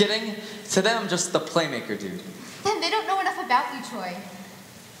 Are you kidding? To them, I'm just the playmaker dude. Then they don't know enough about you, Troy.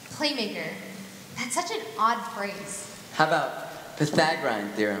 Playmaker. That's such an odd phrase. How about Pythagorean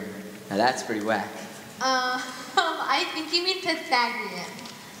theorem? Now that's pretty whack. I think you mean Pythagorean.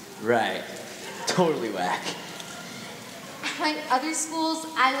 Right. Totally whack. At my other schools,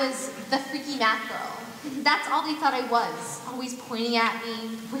 I was the freaky math girl. That's all they thought I was. Always pointing at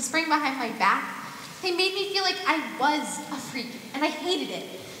me, whispering behind my back. They made me feel like I was a freak, and I hated it.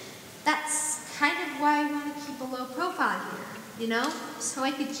 That's kind of why I want to keep a low profile here, So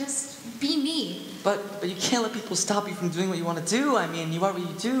I could just be me. But you can't let people stop you from doing what you want to do. I mean, you are what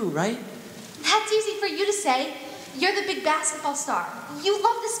you do, right? That's easy for you to say. You're the big basketball star. You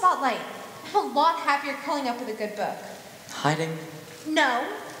love the spotlight. I'm a lot happier curling up with a good book. Hiding? No.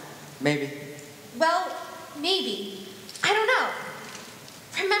 Maybe. Well, maybe. I don't know.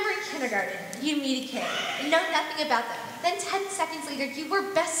 Remember in kindergarten, you meet a kid, you know nothing about them. then 10 seconds later, you were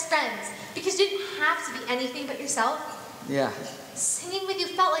best friends because you didn't have to be anything but yourself. Yeah. Singing with you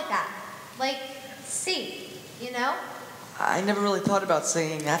felt like that. Like, safe, you know? I never really thought about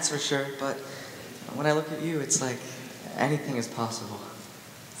singing, that's for sure, but when I look at you, it's like anything is possible.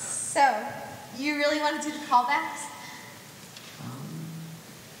 So, you really want to do the callbacks?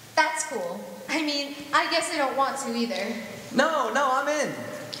 That's cool. I mean, I guess I don't want to either. No, I'm in.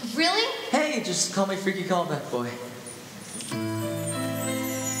 Really? Hey, just call me Freaky Callback Boy.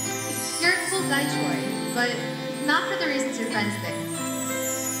 You're a cool guy, Troy, but not for the reasons your friends think.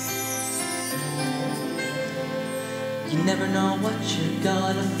 You never know what you're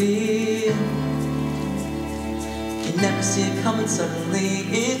gonna feel. You never see it coming, suddenly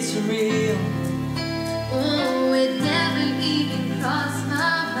it's real. Oh, it never even crossed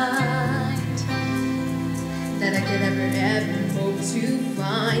my mind that I could ever hope to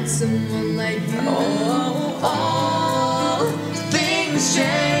find someone like you. Oh, things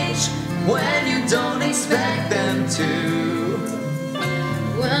change when you don't expect them to.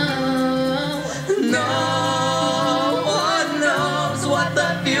 Whoa. No one knows what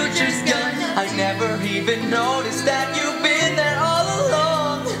the future's gonna. I never even noticed that you've been there all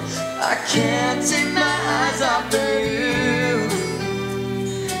along. I can't take my eyes off of you.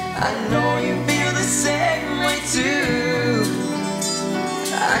 I know you feel the same way too.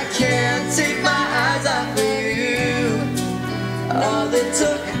 I can't take my eyes off of you. All it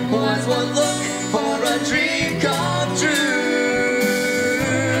took was one look for a dream come true.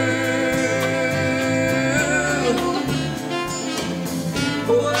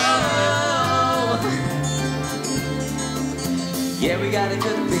 Whoa. Yeah, we got a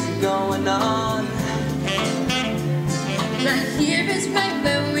good thing going on. Right here is right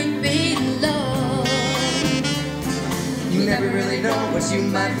where we belong. You never really know what you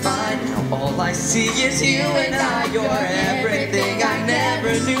might find. All I see is you and I. You're everything I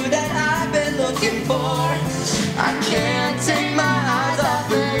never knew that I've been looking for. I can't take my eyes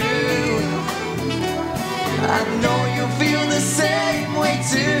off of you. I know you feel the same way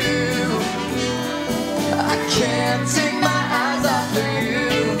too. I can't take my eyes off of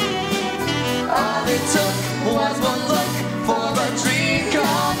you. All it took was one look for a dream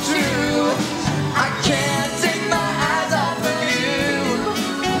come true. I can't take my eyes off of you.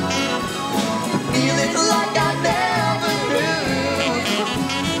 Feel it like I never knew.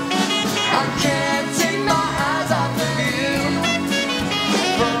 I can't take my eyes off of you.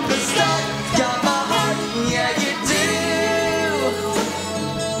 From the start, got my heart, yeah you do.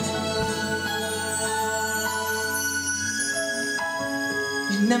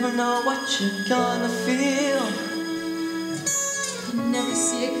 You never know what you're gonna feel. You never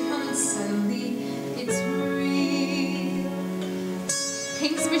see it coming suddenly. It's real.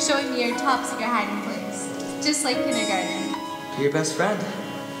 Thanks for showing me your top secret hiding place. Just like kindergarten. Be your best friend.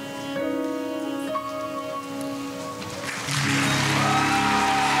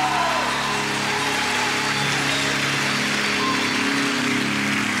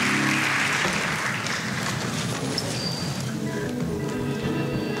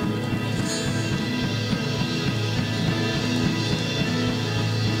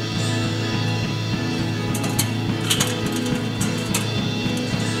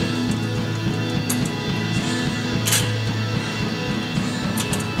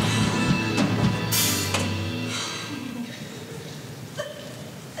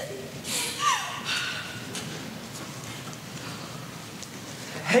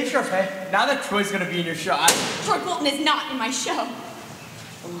 Hey, Sheriff, hey. Now that Troy's gonna be in your show, Troy Bolton is not in my show.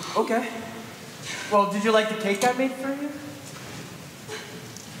 Okay. Well, did you like the cake I made for you?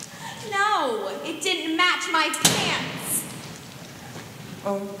 No, it didn't match my pants.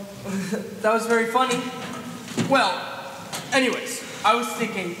 Oh, that was very funny. Well, anyways, I was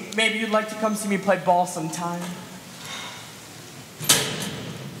thinking maybe you'd like to come see me play ball sometime.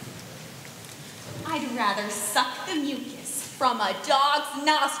 I'd rather suck the mucus from a dog's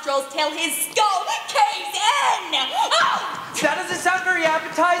nostrils till his skull caves in! Oh! That doesn't sound very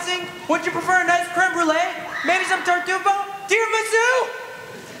appetizing. Would you prefer a nice creme brulee? Maybe some tartufo? Tiramisu?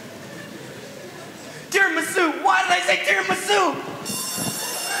 Tiramisu! Why did I say tiramisu?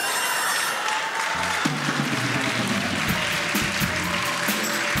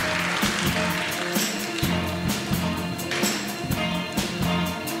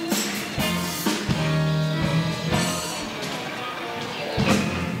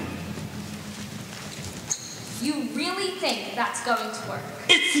 You really think that's going to work?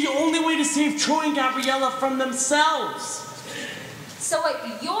 It's the only way to save Troy and Gabriella from themselves. So what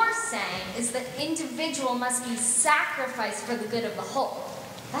you're saying is that individual must be sacrificed for the good of the whole.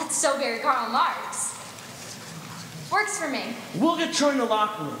 That's so very Karl Marx. Works for me. We'll get Troy in the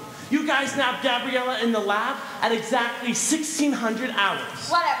locker room. You guys nab Gabriella in the lab at exactly 1600 hours.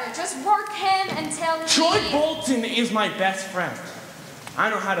 Whatever, just work him until he... Troy Bolton is my best friend. I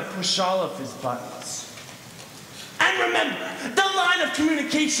know how to push all of his buttons. And remember, the line of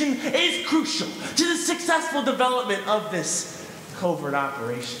communication is crucial to the successful development of this covert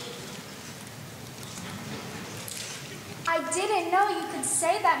operation. I didn't know you could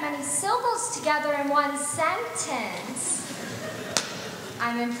say that many syllables together in one sentence.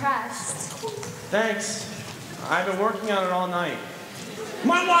 I'm impressed. Thanks. I've been working on it all night.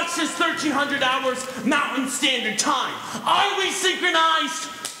 My watch says 1300 hours Mountain Standard Time. Are we synchronized?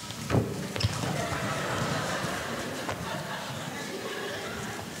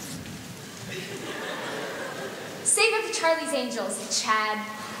 Save it for Charlie's Angels, Chad.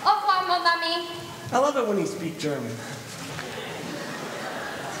 Au revoir, mon ami. I love it when you speak German.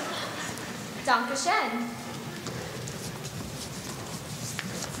 Dankeschön.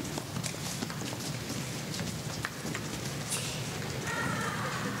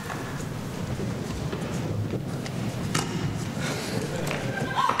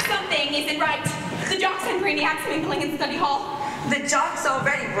 Something isn't right. The jocks and brainiacs mingling in study hall. The jocks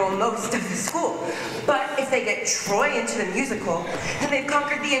already rule most of the school, but if they get Troy into the musical, then they've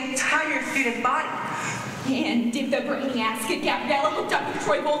conquered the entire student body. And if the brainiacs get Gabriella hooked up with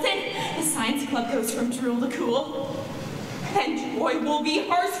Troy Bolton, the science club goes from drool to cool. And Troy will be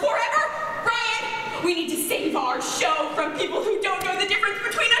hers forever! Ryan, we need to save our show from people who don't know the difference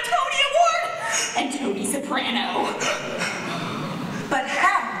between a Tony Award and Tony Soprano. But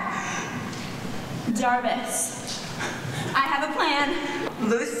how? Jarvis. I have a plan.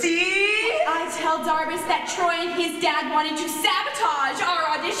 Lucy? I tell Jarvis that Troy and his dad wanted to sabotage our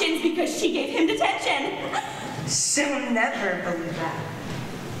auditions because she gave him detention. She'll never believe that.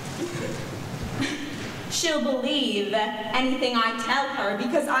 She'll believe anything I tell her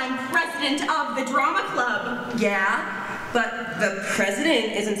because I'm president of the drama club. Yeah, but the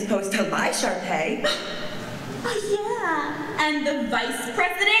president isn't supposed to lie, Sharpay. Oh, yeah. And the vice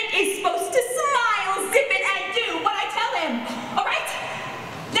president is supposed to smile, zip it, and do what I tell him. All right?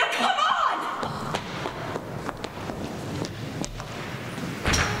 Now come on!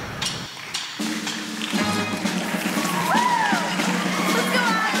 Let's go,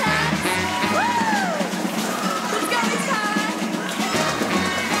 Wildcats! Woo! Let's go, it's time!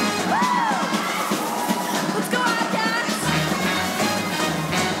 Woo! Let's go, Wildcats!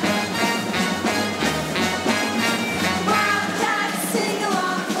 Wildcats, sing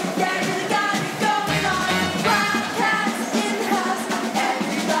along. Yeah, really got it going on. Wildcats in the house.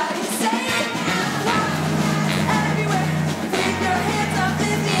 Everybody say it. Wildcats everywhere. Keep your hands up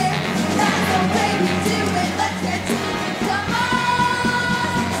in the air. That's the way we do it. Let's get to it. Come on,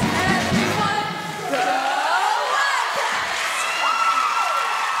 everyone. Go Wildcats!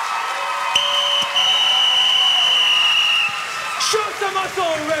 Show some muscle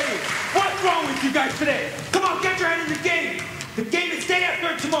already! What's wrong with you guys today? Come on, get your head in the game! The game is day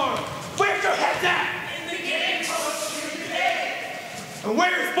after tomorrow! Where's your heads at? In the game, Coach, in the game. And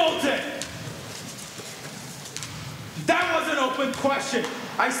where is Bolton? That was an open question.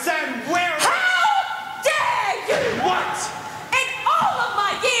 I said where... How dare you! What? In all of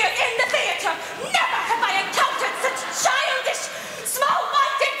my years in the theater, never have I encountered such childish,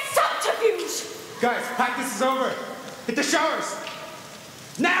 small-minded subterfuge! Guys, practice is over. Hit the showers.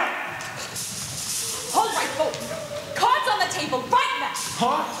 Now! All right, folks. Cards on the table right now.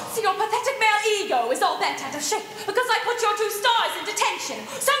 Huh? So your pathetic male ego is all bent out of shape because I put your 2 stars in detention.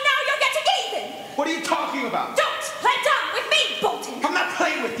 So now you're getting even. What are you talking about? Don't play dumb with me, Bolton. I'm not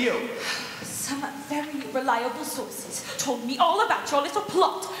playing with you. Some very reliable sources told me all about your little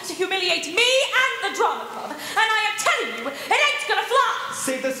plot to humiliate me and the drama club. And I am telling you, it ain't gonna fly.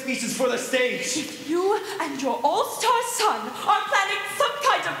 Save the speeches for the stage. If you and your all-star son are planning some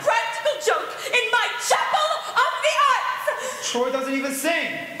kind of practical joke in my chapel of the arts. Troy doesn't even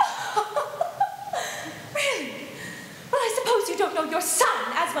sing. Really? Well, I suppose you don't know your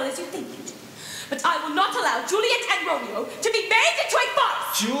son as well as you think you do. But I will not allow Juliet and Romeo to be made into a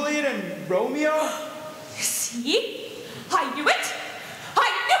farce. Juliet and Romeo? See? I knew it.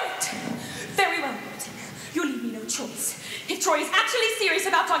 I knew it. Very well, Bertram. You leave me no choice. If Troy is actually serious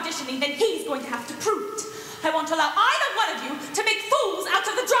about auditioning, then he's going to have to prove it. I won't allow either one of you to make fools out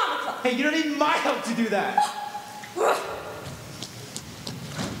of the drama club. Hey, you don't need my help to do that.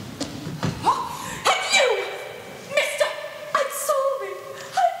 And you, mister, I'm sorry.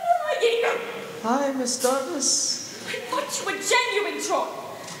 I'm lying. Hi, Miss Davis. I thought you were genuine, Troy.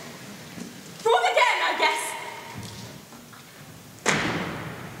 Prove again, I guess.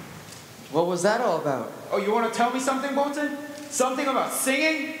 What was that all about? Oh, you want to tell me something, Bolton? Something about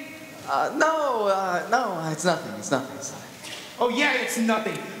singing? No, it's nothing. It's nothing. Oh, yeah, it's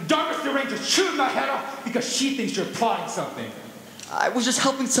nothing. Darkness the Ranger chewed my head off because she thinks you're plotting something. I was just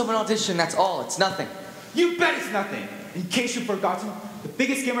helping someone audition, that's all. It's nothing. You bet it's nothing. In case you've forgotten, the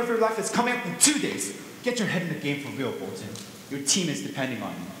biggest game of your life is coming up in 2 days. Get your head in the game for real, Bolton. Your team is depending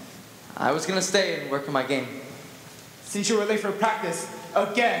on you. I was gonna stay and work on my game. Since you were late for practice,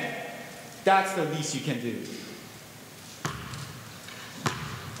 again, that's the least you can do.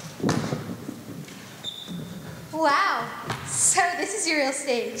 Wow. So this is your real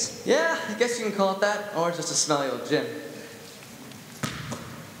stage. Yeah, I guess you can call it that, or just a smelly old gym.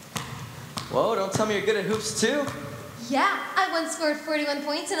 Whoa, don't tell me you're good at hoops too? Yeah, I once scored 41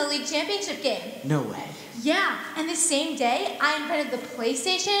 points in a league championship game. No way. Yeah, and the same day, I invented the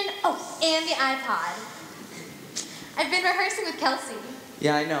PlayStation, and the iPod. I've been rehearsing with Kelsey.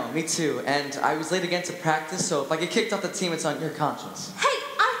 Yeah, I know, me too. And I was late again to practice, so if I get kicked off the team, it's on your conscience. Hey,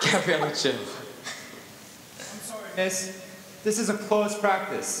 Gabriella, chill. I'm sorry, miss. This is a closed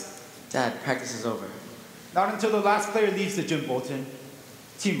practice. Dad, practice is over. Not until the last player leaves the gym, Bolton.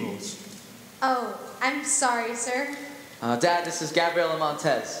 Team rules. Oh, I'm sorry, sir. Dad, this is Gabriella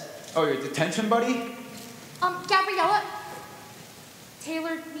Montez. Oh, your detention buddy? Gabriella,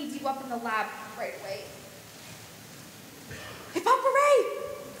 Taylor needs you up in the lab right away. Hip hop hooray!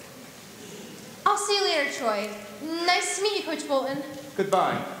 I'll see you later, Troy. Nice to meet you, Coach Bolton.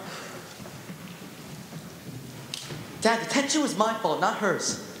 Goodbye. Dad, detention was my fault, not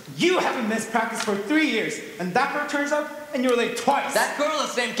hers. You haven't missed practice for 3 years, and that girl turns up, and you're late twice. That girl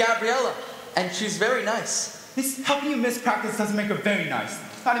is named Gabriella, and she's very nice. Helping you miss practice doesn't make her very nice.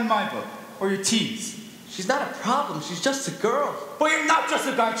 Not in my book, or your team's. She's not a problem, she's just a girl. But you're not just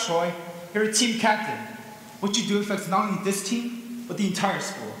a guy, Troy. You're a team captain. What you do affects not only this team, but the entire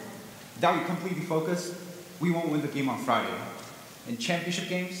school. Without you completely focused, we won't win the game on Friday. And championship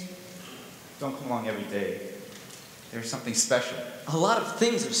games don't come along every day. There's something special. A lot of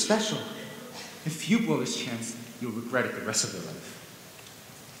things are special. If you blow this chance, you'll regret it the rest of your life.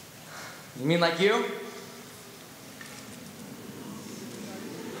 You mean like you?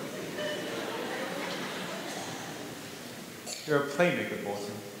 You're a playmaker,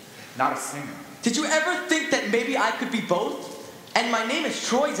 Bolton, not a singer. Did you ever think that maybe I could be both? And my name is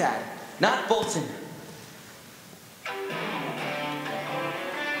Troy, Dad, not Bolton.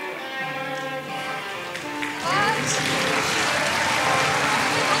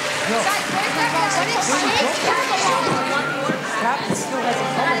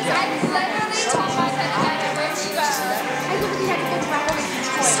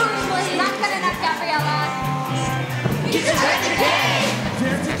 Not good enough, Gabriella. Get your head in the game.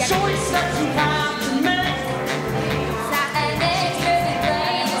 There's a choice that you have to make. And it's really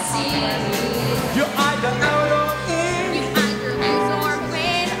plain to see. You're either out or in. You either lose or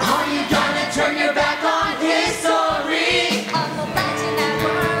win. Are you gonna turn your back on history? On the legend that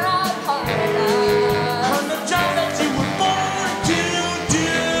we're all part of. On the job that you were born to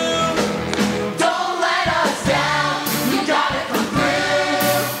do. Don't let us down. You gotta come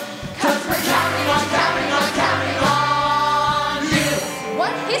through. 'Cause we're counting on, counting on, counting on you.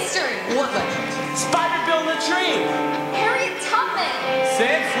 What history? What legend? Spider build a tree. Harriet Tubman.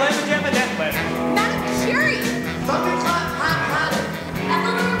 Sam Slam Jam and Netflix. Madame Curie.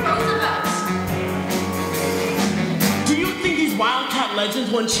 Eleanor Roosevelt. Do you think these Wildcat legends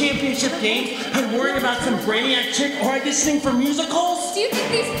won championship games and worrying about some brainiac chick auditioning for musicals? Do you think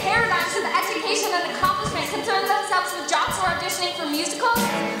these paradigms of education and accomplishment concern themselves with jobs or auditioning for musicals?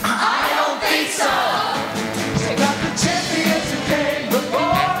 I don't think so. Check out the champions who came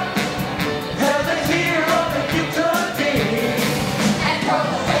before. Hell, the hero that you could be. And throw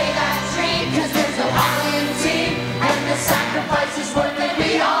away that dream, 'Cause there's no Alien team, and the sacrifice is worth it,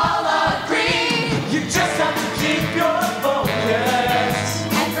 we all agree. You just have to keep your focus.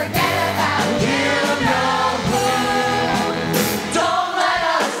 and forget about You know who. Don't let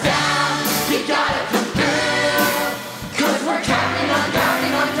us down. You gotta come through. 'Cause we're counting on,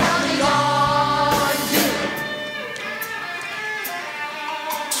 counting on, counting on you.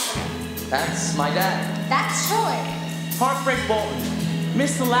 That's my dad. That's Troy. Heartbreak Bolton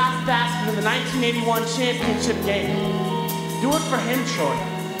missed the last basket in the 1981 championship game. Do it for him, Troy.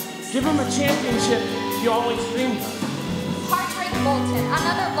 Give him a championship he always dreamed of. Heartbreak Bolton,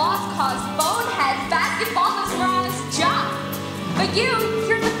 another lost cause, bonehead, basketball is more on his job. But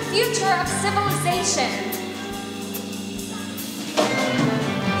you're the future of civilization.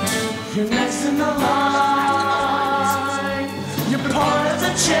 You're next in the line. You're part of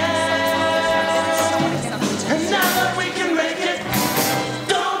the chance. And now that we can make it,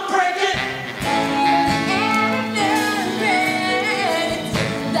 don't break it.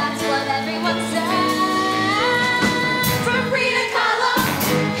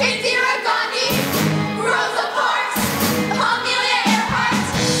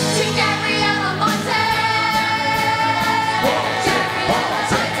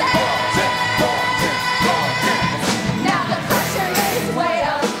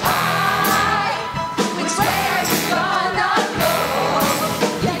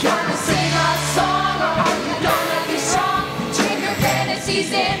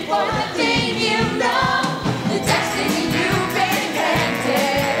 season for the thing you know, the destiny you've been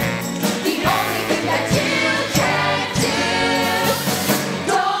granted. The only thing that you can do.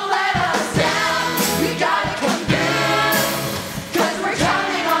 Don't let us down, we gotta come through, 'cause we're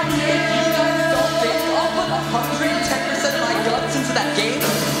counting on you. Don't think I'll put 110% of my guts into that game?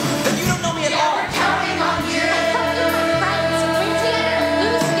 Then you don't know me at all. We're counting on you. Friends, win together,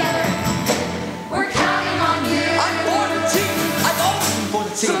 lose together. We're counting on you. I'm for the team. I've always been for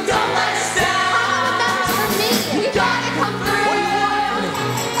the team. So don't let us down. That's for me. We gotta come through. What do you want from me?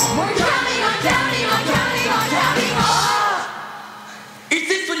 We're counting on, counting on, counting on, counting on. Is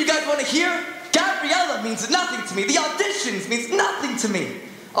this what you guys want to hear? Gabriella means nothing to me. The auditions means nothing to me.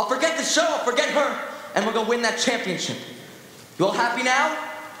 I'll forget the show, I'll forget her, and we're gonna win that championship. You all happy now?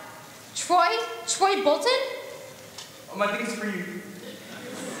 Troy? Troy Bolton? I think it's for you.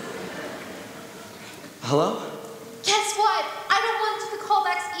 Hello? Guess what? I don't want to do the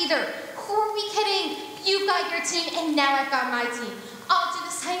callbacks either. Who are we kidding? You've got your team, and now I've got my team. I'll do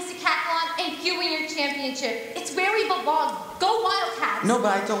the science decathlon, and you win your championship. It's where we belong. Go Wildcats. No,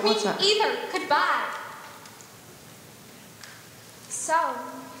 but I don't want to. Me either. Goodbye. So,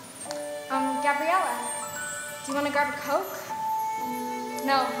 Gabriella, do you want to grab a Coke?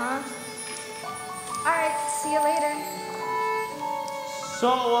 No, huh? All right, see you later. So,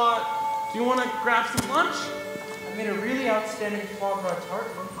 do you want to grab some lunch? I made a really outstanding foie gras tart.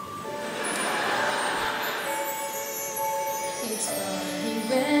 It's funny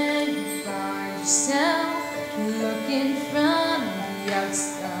when you find yourself looking from the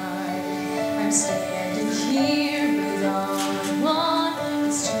outside. I'm standing here, but all I want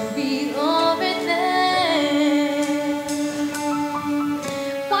is to be over there.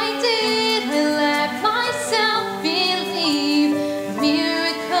 Why did I let myself believe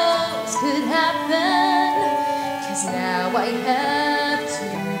miracles could happen? 'Cause now I have to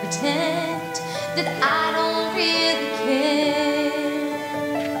pretend that I don't really care.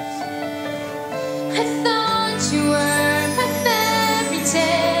 I thought you were my fairy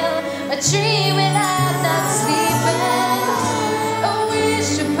tale, a dream without not sleeping, a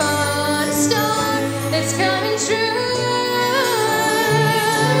wish upon a star that's coming true.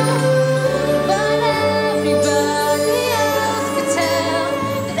 But everybody else could tell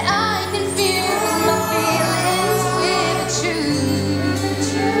that I confused my feelings with the truth.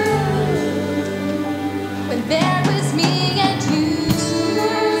 When there was me and you.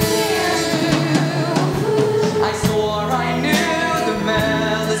 I swore I knew the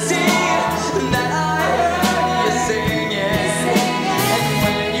melody that I heard you singing. And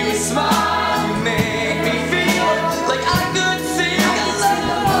when you smile, you make me feel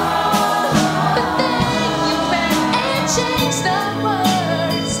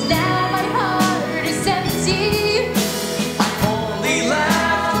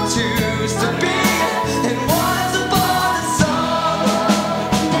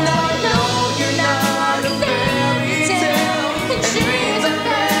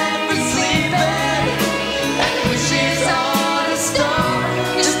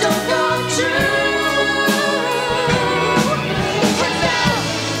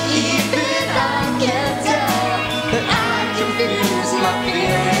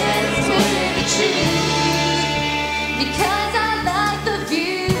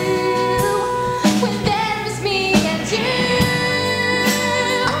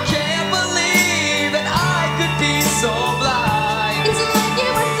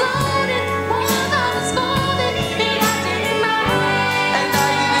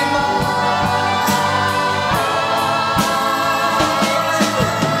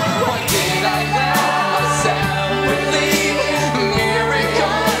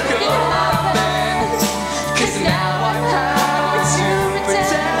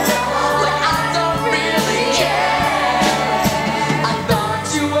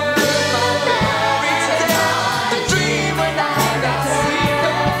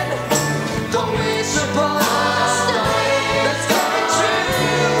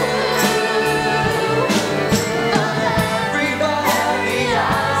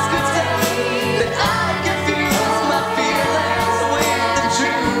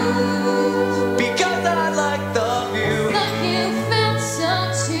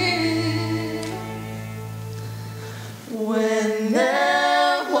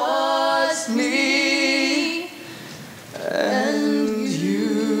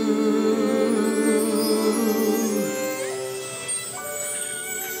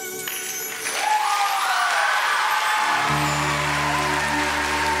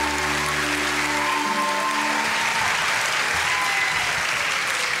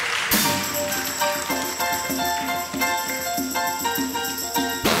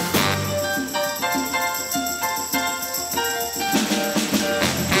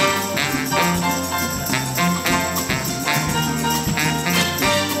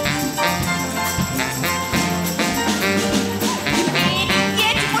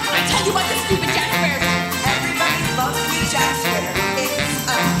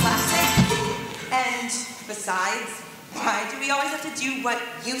Besides, why do we always have to do what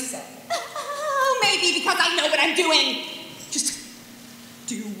you say? Oh, maybe because I know what I'm doing. Just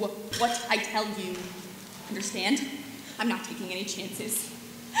do what I tell you. Understand? I'm not taking any chances.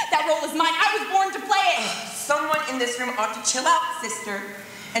 That role is mine. I was born to play it. Someone in this room ought to chill out, sister.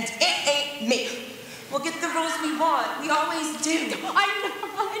 And it ain't me. We'll get the roles we want. We always do. I'm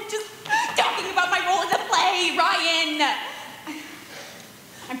not just talking about my role in the play, Ryan.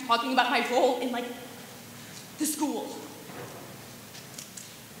 I'm talking about my role in, like, the school.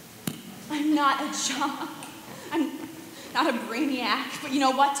 I'm not a jock. I'm not a brainiac. But you know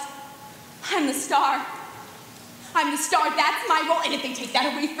what? I'm the star. I'm the star. That's my role. And if they take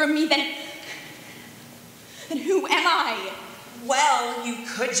that away from me, then who am I? Well, you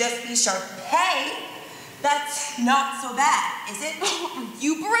could just be Sharpay. That's not so bad, is it? Oh, are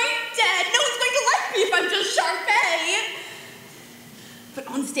you brain dead? No one's going to like me if I'm just Sharpay. But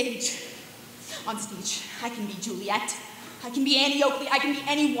on stage, I can be Juliet. I can be Annie Oakley. I can be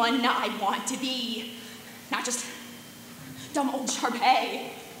anyone I want to be. Not just dumb old Sharpay.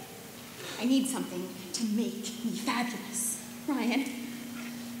 I need something to make me fabulous, Ryan.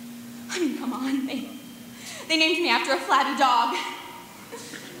 I mean, come on. They named me after a flabby dog.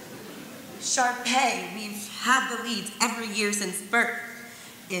 Sharpay, we've had the leads every year since birth.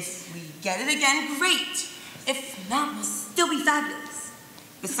 If we get it again, great. If not, we'll still be fabulous.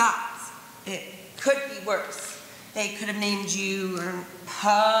 Besides, it could be worse. They could have named you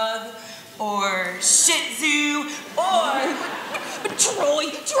Pug or Shih Tzu or... But Troy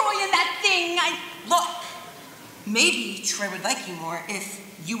and that thing, Look, maybe Troy would like you more if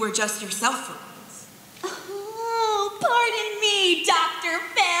you were just yourself for once. Oh, pardon me, Dr.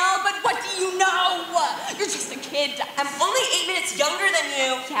 Phil, but what do you know? You're just a kid. I'm only 8 minutes younger than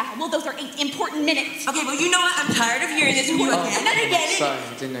you. Yeah, well, those are 8 important minutes. Okay, well, you know what? I'm tired of hearing this from you again and again. Sorry,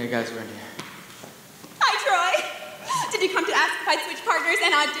 I didn't know you guys were in here. Hi, Troy. Did you come to ask if I'd switch partners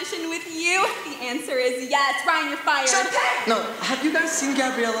and audition with you? The answer is yes. Ryan, you're fired. Sharpay! No, have you guys seen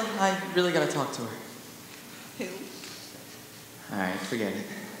Gabriella? I really gotta talk to her. Who? All right, forget it.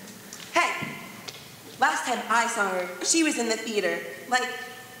 Hey, last time I saw her, she was in the theater, like,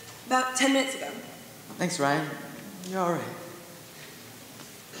 about 10 minutes ago. Thanks, Ryan. You're all right.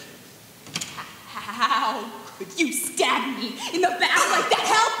 How could you stab me in the back like that,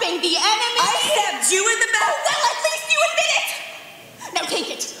 helping the enemy? I stabbed you in the back. Oh, well, at least you admit it. Now take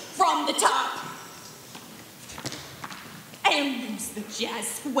it from the top. And use the jazz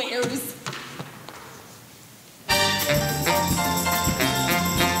squares.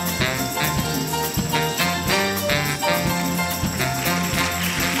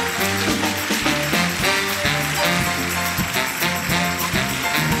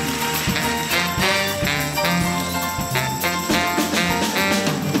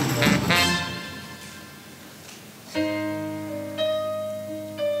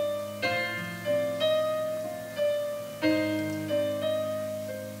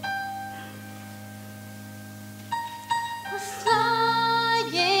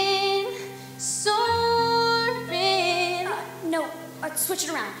 Switch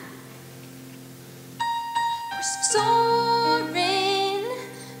it around. We're soaring,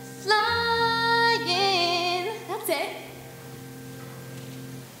 flying. That's it.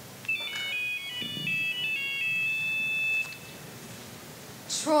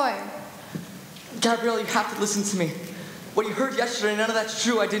 Troy. Gabrielle, you have to listen to me. What you heard yesterday, none of that's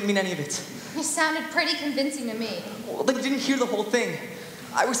true. I didn't mean any of it. You sounded pretty convincing to me. Well, then you didn't hear the whole thing.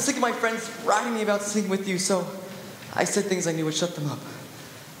 I was sick of my friends writing me about singing with you, so I said things I knew would shut them up.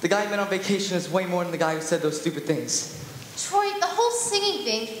 The guy I met on vacation is way more than the guy who said those stupid things. Troy, the whole singing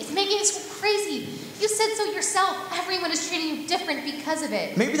thing is making us go crazy. You said so yourself. Everyone is treating you different because of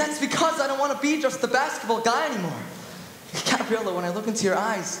it. Maybe that's because I don't want to be just the basketball guy anymore. Gabriella, when I look into your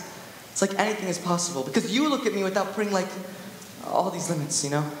eyes, it's like anything is possible. Because you look at me without putting, like, all these limits, you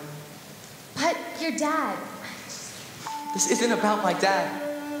know? But your dad. This isn't about my dad.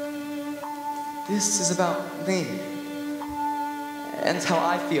 This is about me. And how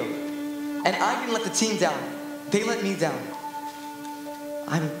I feel. And I didn't let the team down. They let me down.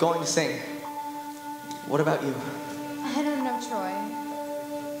 I'm going to sing. What about you? I don't know, Troy.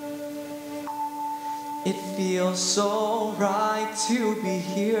 It feels so right to be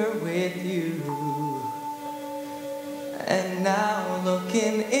here with you. And now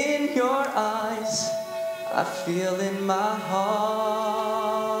looking in your eyes, I feel in my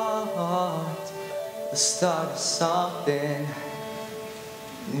heart the start of something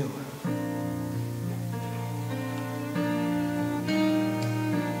new.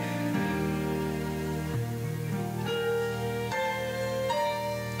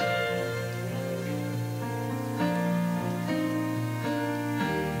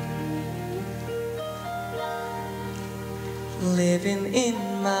 living in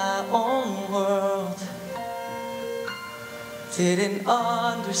my own world. Didn't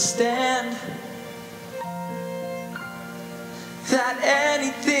understand that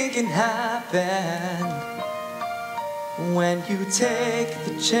anything can happen when you take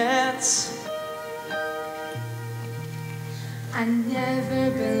the chance. I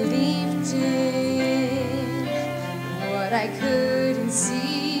never believed in what I couldn't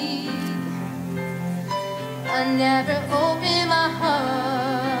see. I never opened my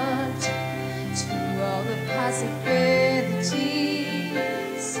heart to all the possibilities.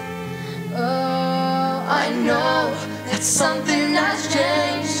 Oh, I know that something has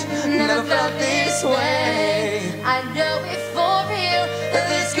changed. Never felt this way. I know it for real.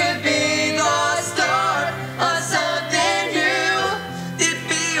 This could be the start of something new. It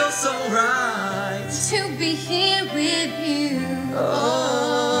feels so right to be here with you. Oh,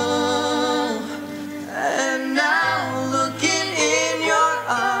 and now looking in your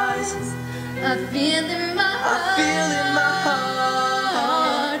eyes, I feel in my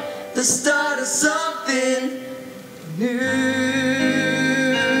heart the start of something new.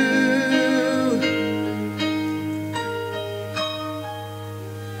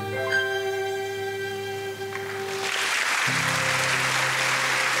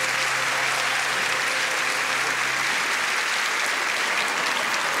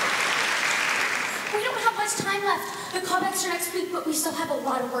 We don't have much time left. The callbacks are next week, but we still have a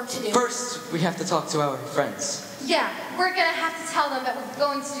lot of work to do. First, we have to talk to our friends. Yeah, we're gonna have to tell them that we're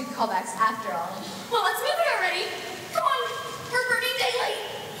going to do callbacks after all. Well, let's move it already. Come on, we're burning daylight.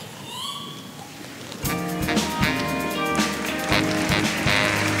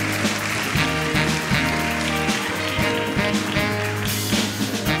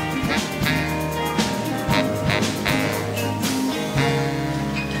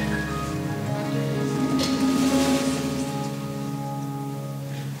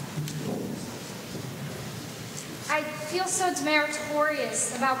 I feel so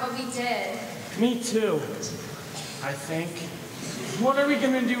demeritorious about what we did. Me too, I think. What are we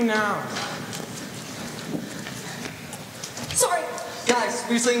gonna do now? Sorry. Guys,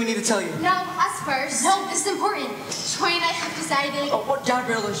 we have something we need to tell you. No, us first. No, this is important. Troy and I have decided. Oh, what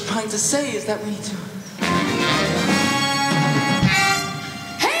Gabrielle is trying to say is that we need to.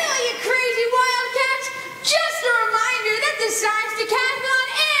 Hail, you crazy wildcats! Just a reminder that the Science Decathlon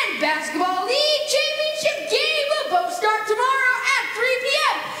and Basketball League Championship game will both start tomorrow at 3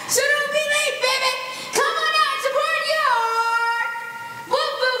 p.m. So don't be late, baby! Come on out and support your...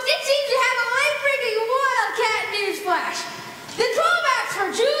 Well, folks, it seems to have a late-breaking wildcat news flash. The callbacks for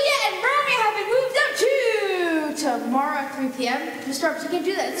Julia and Romy have been moved up to tomorrow at 3 p.m. Mr. Roberts, you can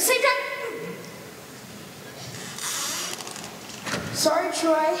do that at the same time. Sorry,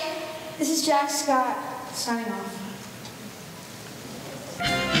 Troy. This is Jack Scott signing off.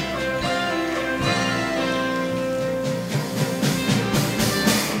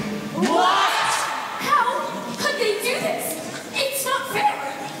 What? How could they do this? It's not fair.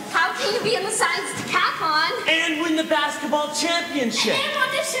 How can you be in the Science Decathlon? And win the basketball championship. And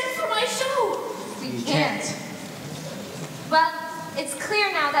audition for my show. We can't. Well, it's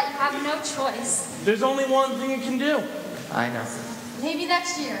clear now that you have no choice. There's only one thing you can do. I know. Maybe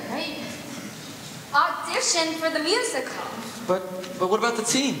next year, right? Audition for the musical. But what about the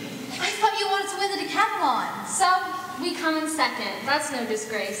team? I thought you wanted to win the decathlon. So, we come in second. That's no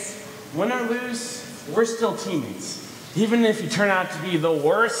disgrace. Win or lose, we're still teammates. Even if you turn out to be the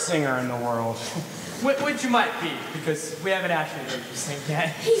worst singer in the world. Which you might be, because we haven't actually heard you sing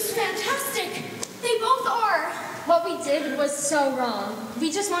yet. He's fantastic. They both are. What we did was so wrong.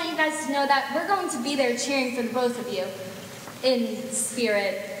 We just want you guys to know that we're going to be there cheering for the both of you. In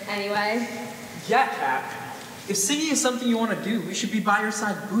spirit, anyway. Yeah, Cap. If singing is something you want to do, we should be by your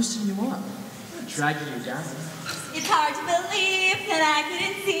side boosting you up, not dragging you down. It's hard to believe that I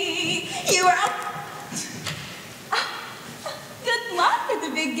couldn't see you were up. Good luck with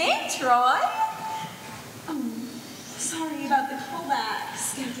the big game, Troy. Oh, sorry about the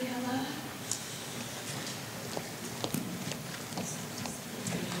callbacks, Gabriella.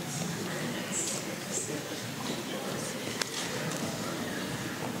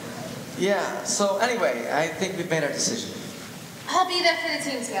 Yeah, so anyway, I think we've made our decision. I'll be there for the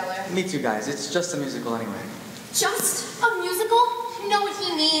team together. Me too, guys. It's just a musical anyway. Just a musical? You know what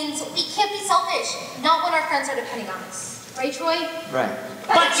he means. We can't be selfish. Not when our friends are depending on us. Right, Troy? Right.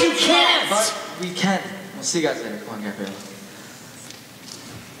 But you can't! But we can. We'll see you guys later. Come on, Gabrielle.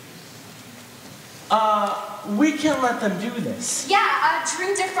 We can't let them do this. Yeah,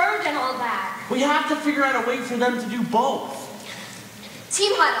 dream deferred and all that. We have to figure out a way for them to do both.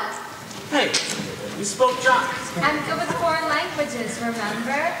 Team huddle. Hey, You spoke Dutch. I'm good with foreign languages,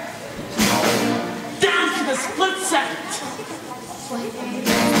 remember? Down to the split second.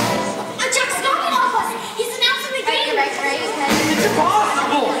 Jack's knocking off us. He's announcing the game. Right. It's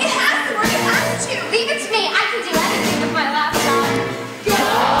impossible. It has to work, it has to. Leave it to me. I can do anything with my laptop.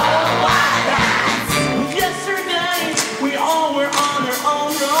 Yesterday, we all were on our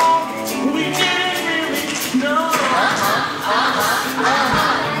own road. We didn't really know.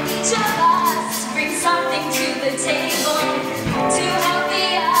 Each of us brings something to the table to help the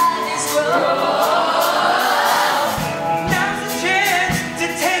others grow. Now's the chance to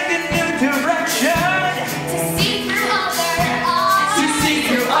take a new direction. To see through other eyes. To see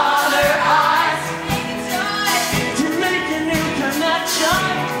through other eyes. Make it time To make a new connection.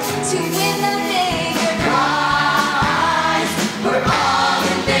 to win the bigger prize. We're all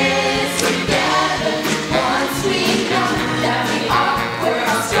in this together. Once we know that we are, we're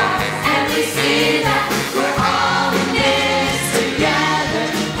all strong, and we see that we're all in this together.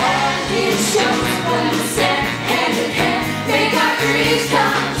 And it shows when we stand hand in hand, make our dreams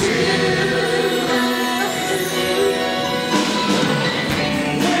come true.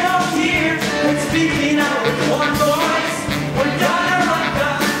 We're all here and speaking out with one voice. We're gonna rock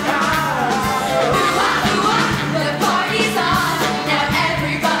the house. The party's on, now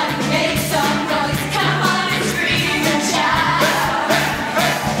everybody make some noise. Come on and scream and shout.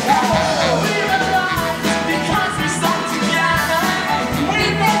 We're alive because we're stuck together. We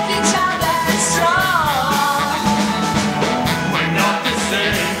make each other strong. We're not the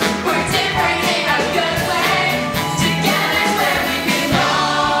same. We're different in a good way. Together's where we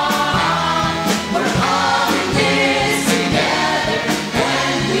belong. We're all in this together.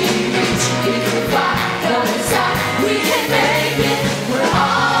 When we reach, we can fly. Go inside, we can make it. We're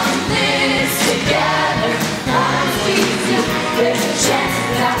all in this together. Once we do, there's a chance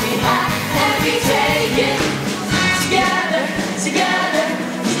that we have, and we take it. Together, together,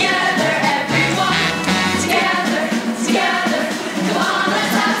 together, everyone. Together, together. Come on,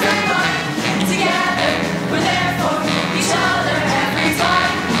 let's have some fun. Together, we're there for each other every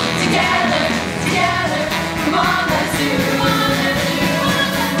time. Together, together. Come on, let's do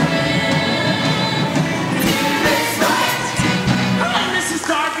this right. Hi, Mrs.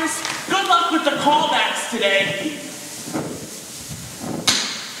 Darkness. Good luck with the callbacks today.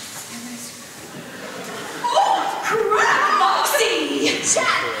 Oh, crap, Moxie!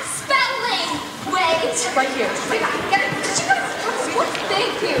 Chat, spelling. Wait. Right here. Wait, get it. Did you guys?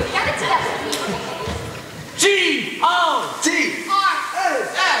 Thank you. Get it together. G-O-T.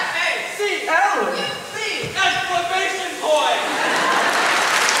 F-A-C-L. Exclamation point.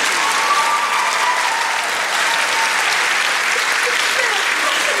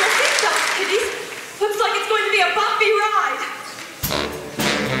 Fasten your seatbelts, kiddies. Looks like it's going to be a bumpy ride.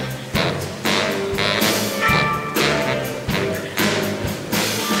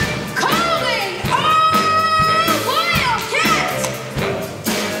 Calling all Wildcats!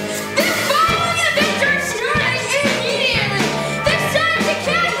 The following events are starting immediately. The Sons of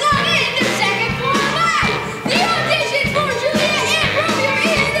Cat log in the second floor live. The auditions for Julia and Romeo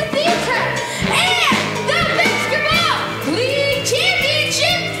in the theater. And the basketball league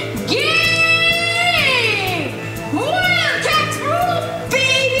championship game. Wildcats rule,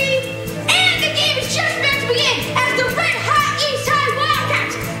 baby! And the game is just about to begin as the red hot East High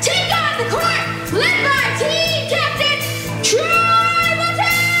Wildcats take on the court, led by team captain Troy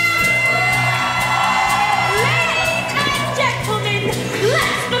Mohinder. Ladies and gentlemen,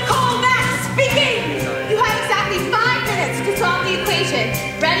 let the callbacks begin. You have exactly 5 minutes to solve the equation.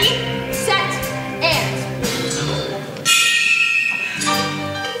 Ready, set, and.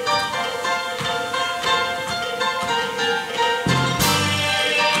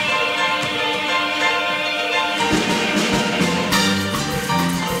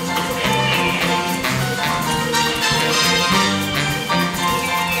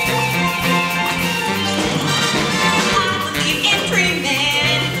 I believe in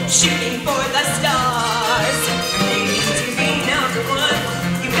dreaming, shooting for the stars. Maybe to be number one,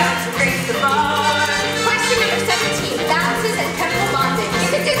 you got to raise the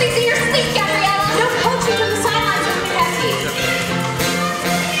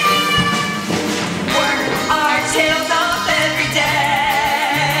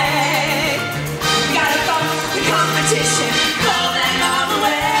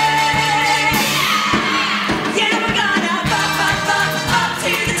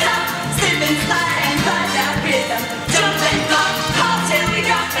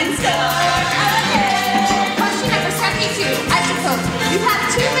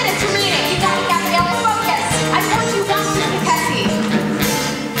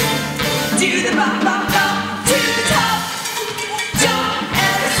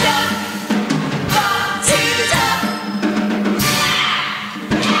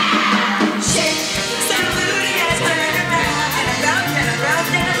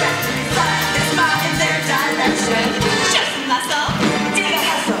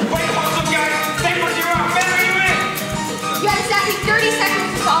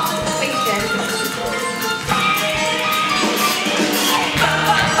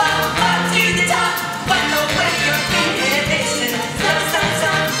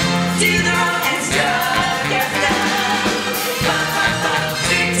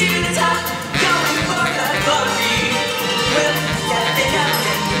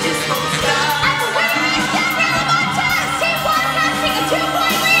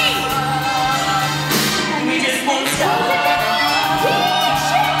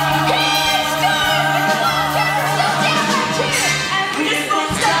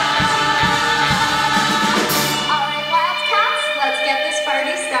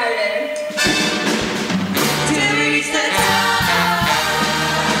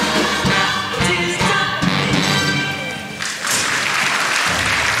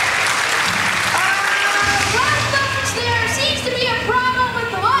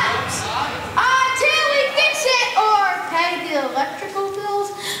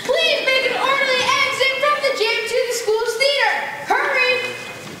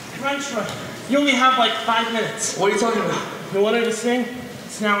only have like 5 minutes. What are you talking about? You wanted to sing?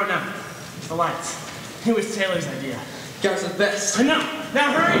 It's now or never. The lights. It was Taylor's idea. Guys are the best. I know.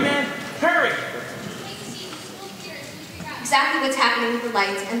 Now hurry, man. Hurry. Exactly what's happening with the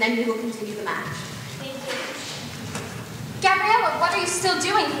lights, and then we will continue the match. Thank you. Gabriella, what are you still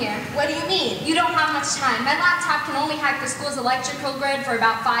doing here? What do you mean? You don't have much time. My laptop can only hack the school's electrical grid for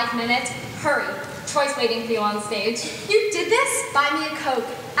about 5 minutes. Hurry. Troy's waiting for you on stage. You did this? Buy me a Coke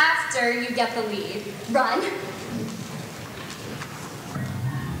after you get the lead. Run.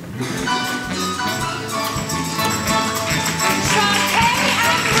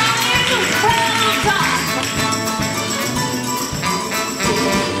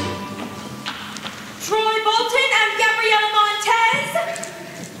 Troy Bolton and Gabriella Montez.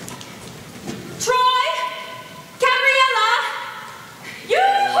 Troy, Gabriella,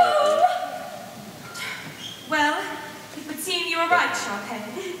 yoo-hoo! Well, it would seem you were right,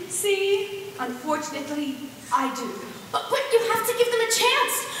 Sharpay. See, unfortunately, I do. But you have to give them a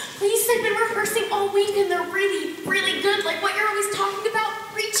chance. Please, they've been rehearsing all week and they're really, really good. Like what you're always talking about,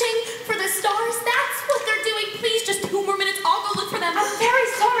 reaching for the stars. That's what they're doing. Please, just 2 more minutes. I'll go look for them. I'm very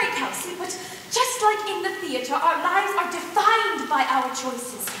sorry, Kelsey, but just like in the theater, our lives are defined by our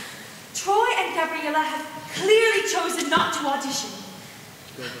choices. Troy and Gabriella have clearly chosen not to audition.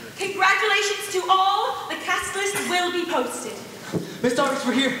 Congratulations to all. The cast list will be posted. Miss Darvis,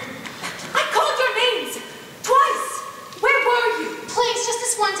 we're here. I called your names twice. Where were you? Please, just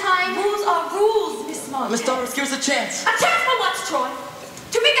this one time. Rules are rules, Miss Montez. Miss Darvis, give us a chance. A chance for what, Troy?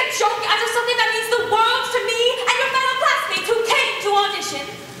 To make a joke out of something that means the world to me and your fellow classmates who came to audition?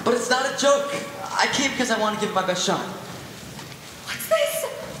 But it's not a joke. I came because I want to give it my best shot. What's this?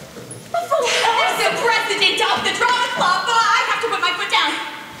 As the president of the drama club, I have to put my foot down.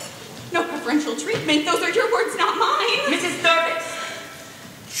 No preferential treatment. Those are your words, not mine. Mrs. Darvis,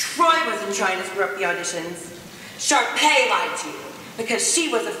 Troy wasn't trying to screw up the auditions. Sharpay lied to you because she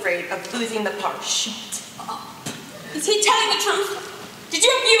was afraid of losing the part. Shut up. Is he telling the truth? Did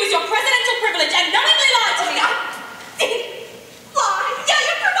you abuse your presidential privilege and knowingly lie to me? Lie? Yeah,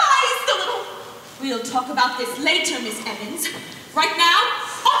 you're surprised a little. We'll talk about this later, Miss Evans. Right now,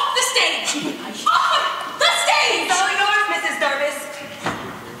 off the stage! Off the stage! It's all yours, Mrs. Darvis.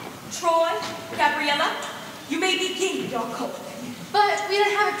 Troy, Gabriella, you may begin your call. But we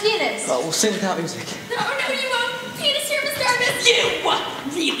don't have a pianist. Oh, we'll sing without music. No, you won't. Penis here, Miss Darvis. You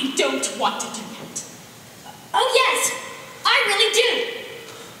really don't want to do that. Oh, yes. I really do.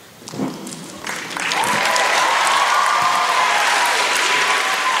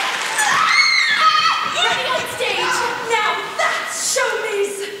 Ready on stage. Now that's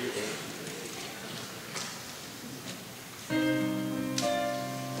showbiz.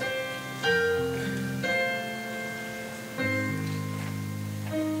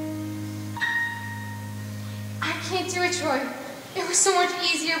 I can't do it, Troy. It was so much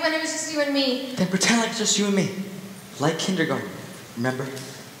easier when it was just you and me. Then pretend like it's just you and me. Like kindergarten. Remember?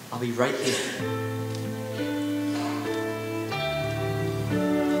 I'll be right here.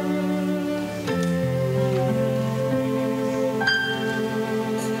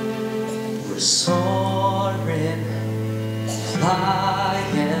 We're soaring,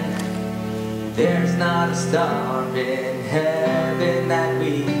 flying. There's not a star in heaven that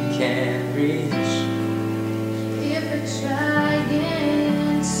we can't reach. If we're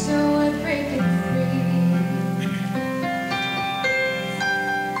trying, so we're breaking free.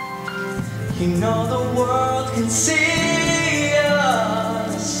 You know the world can see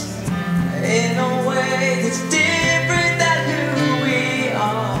us in a way that's different than who we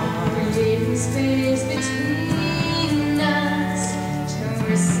are. Creating space between us to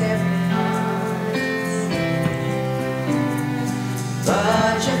our separate hearts.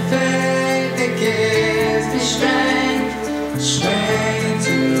 But your faith, it gives me strength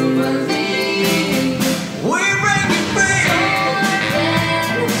to believe. We're breaking free.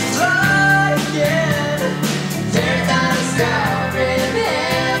 Flying. There's not a star in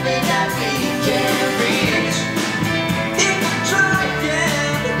heaven that we can't reach. If we're trying,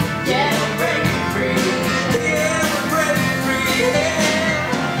 yeah, we're breaking free.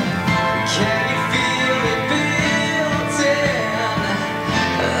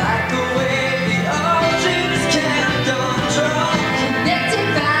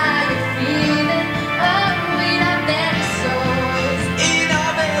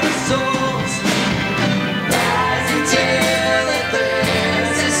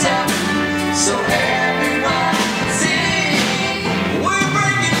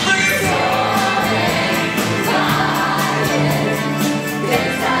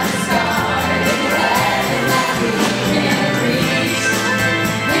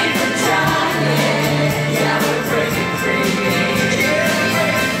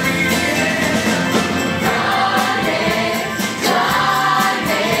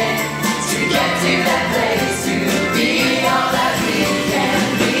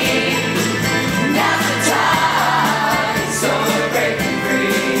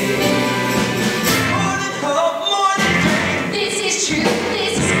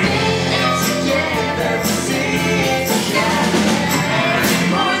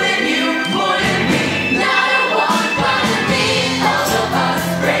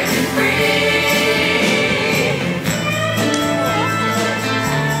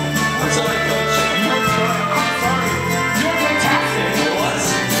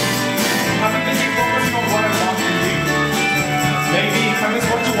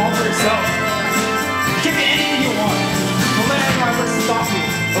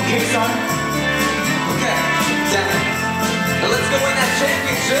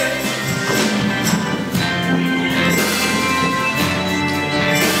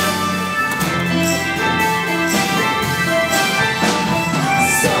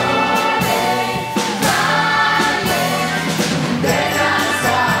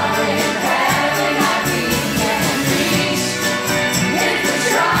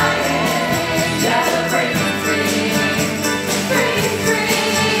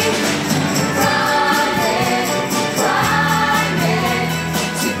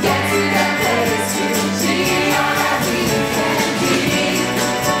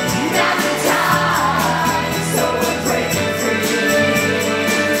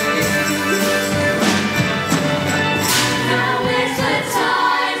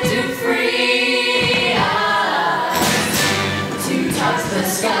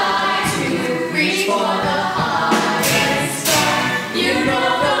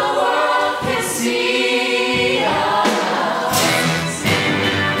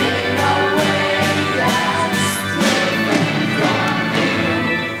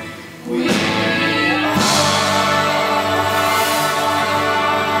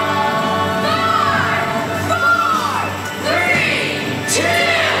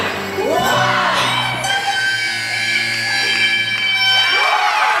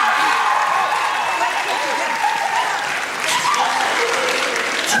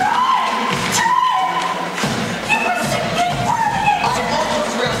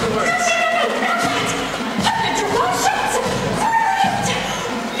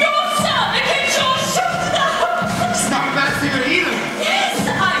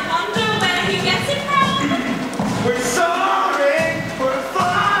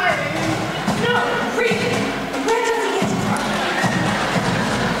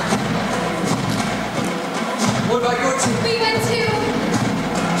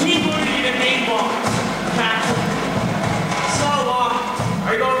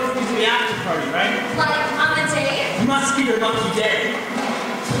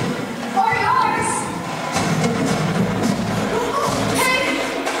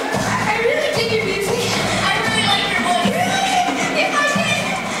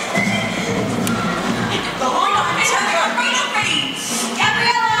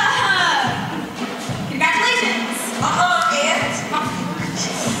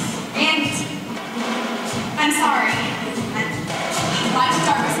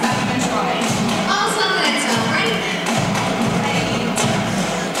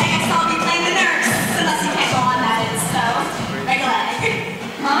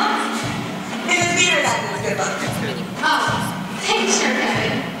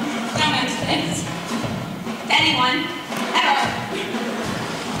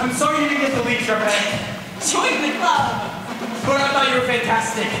 I'm sorry you didn't get the lead, Sharpay. Join the club. But I thought you were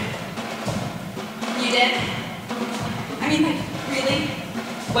fantastic. You did? I mean, like, really?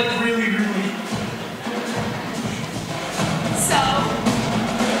 Like, really, really. So,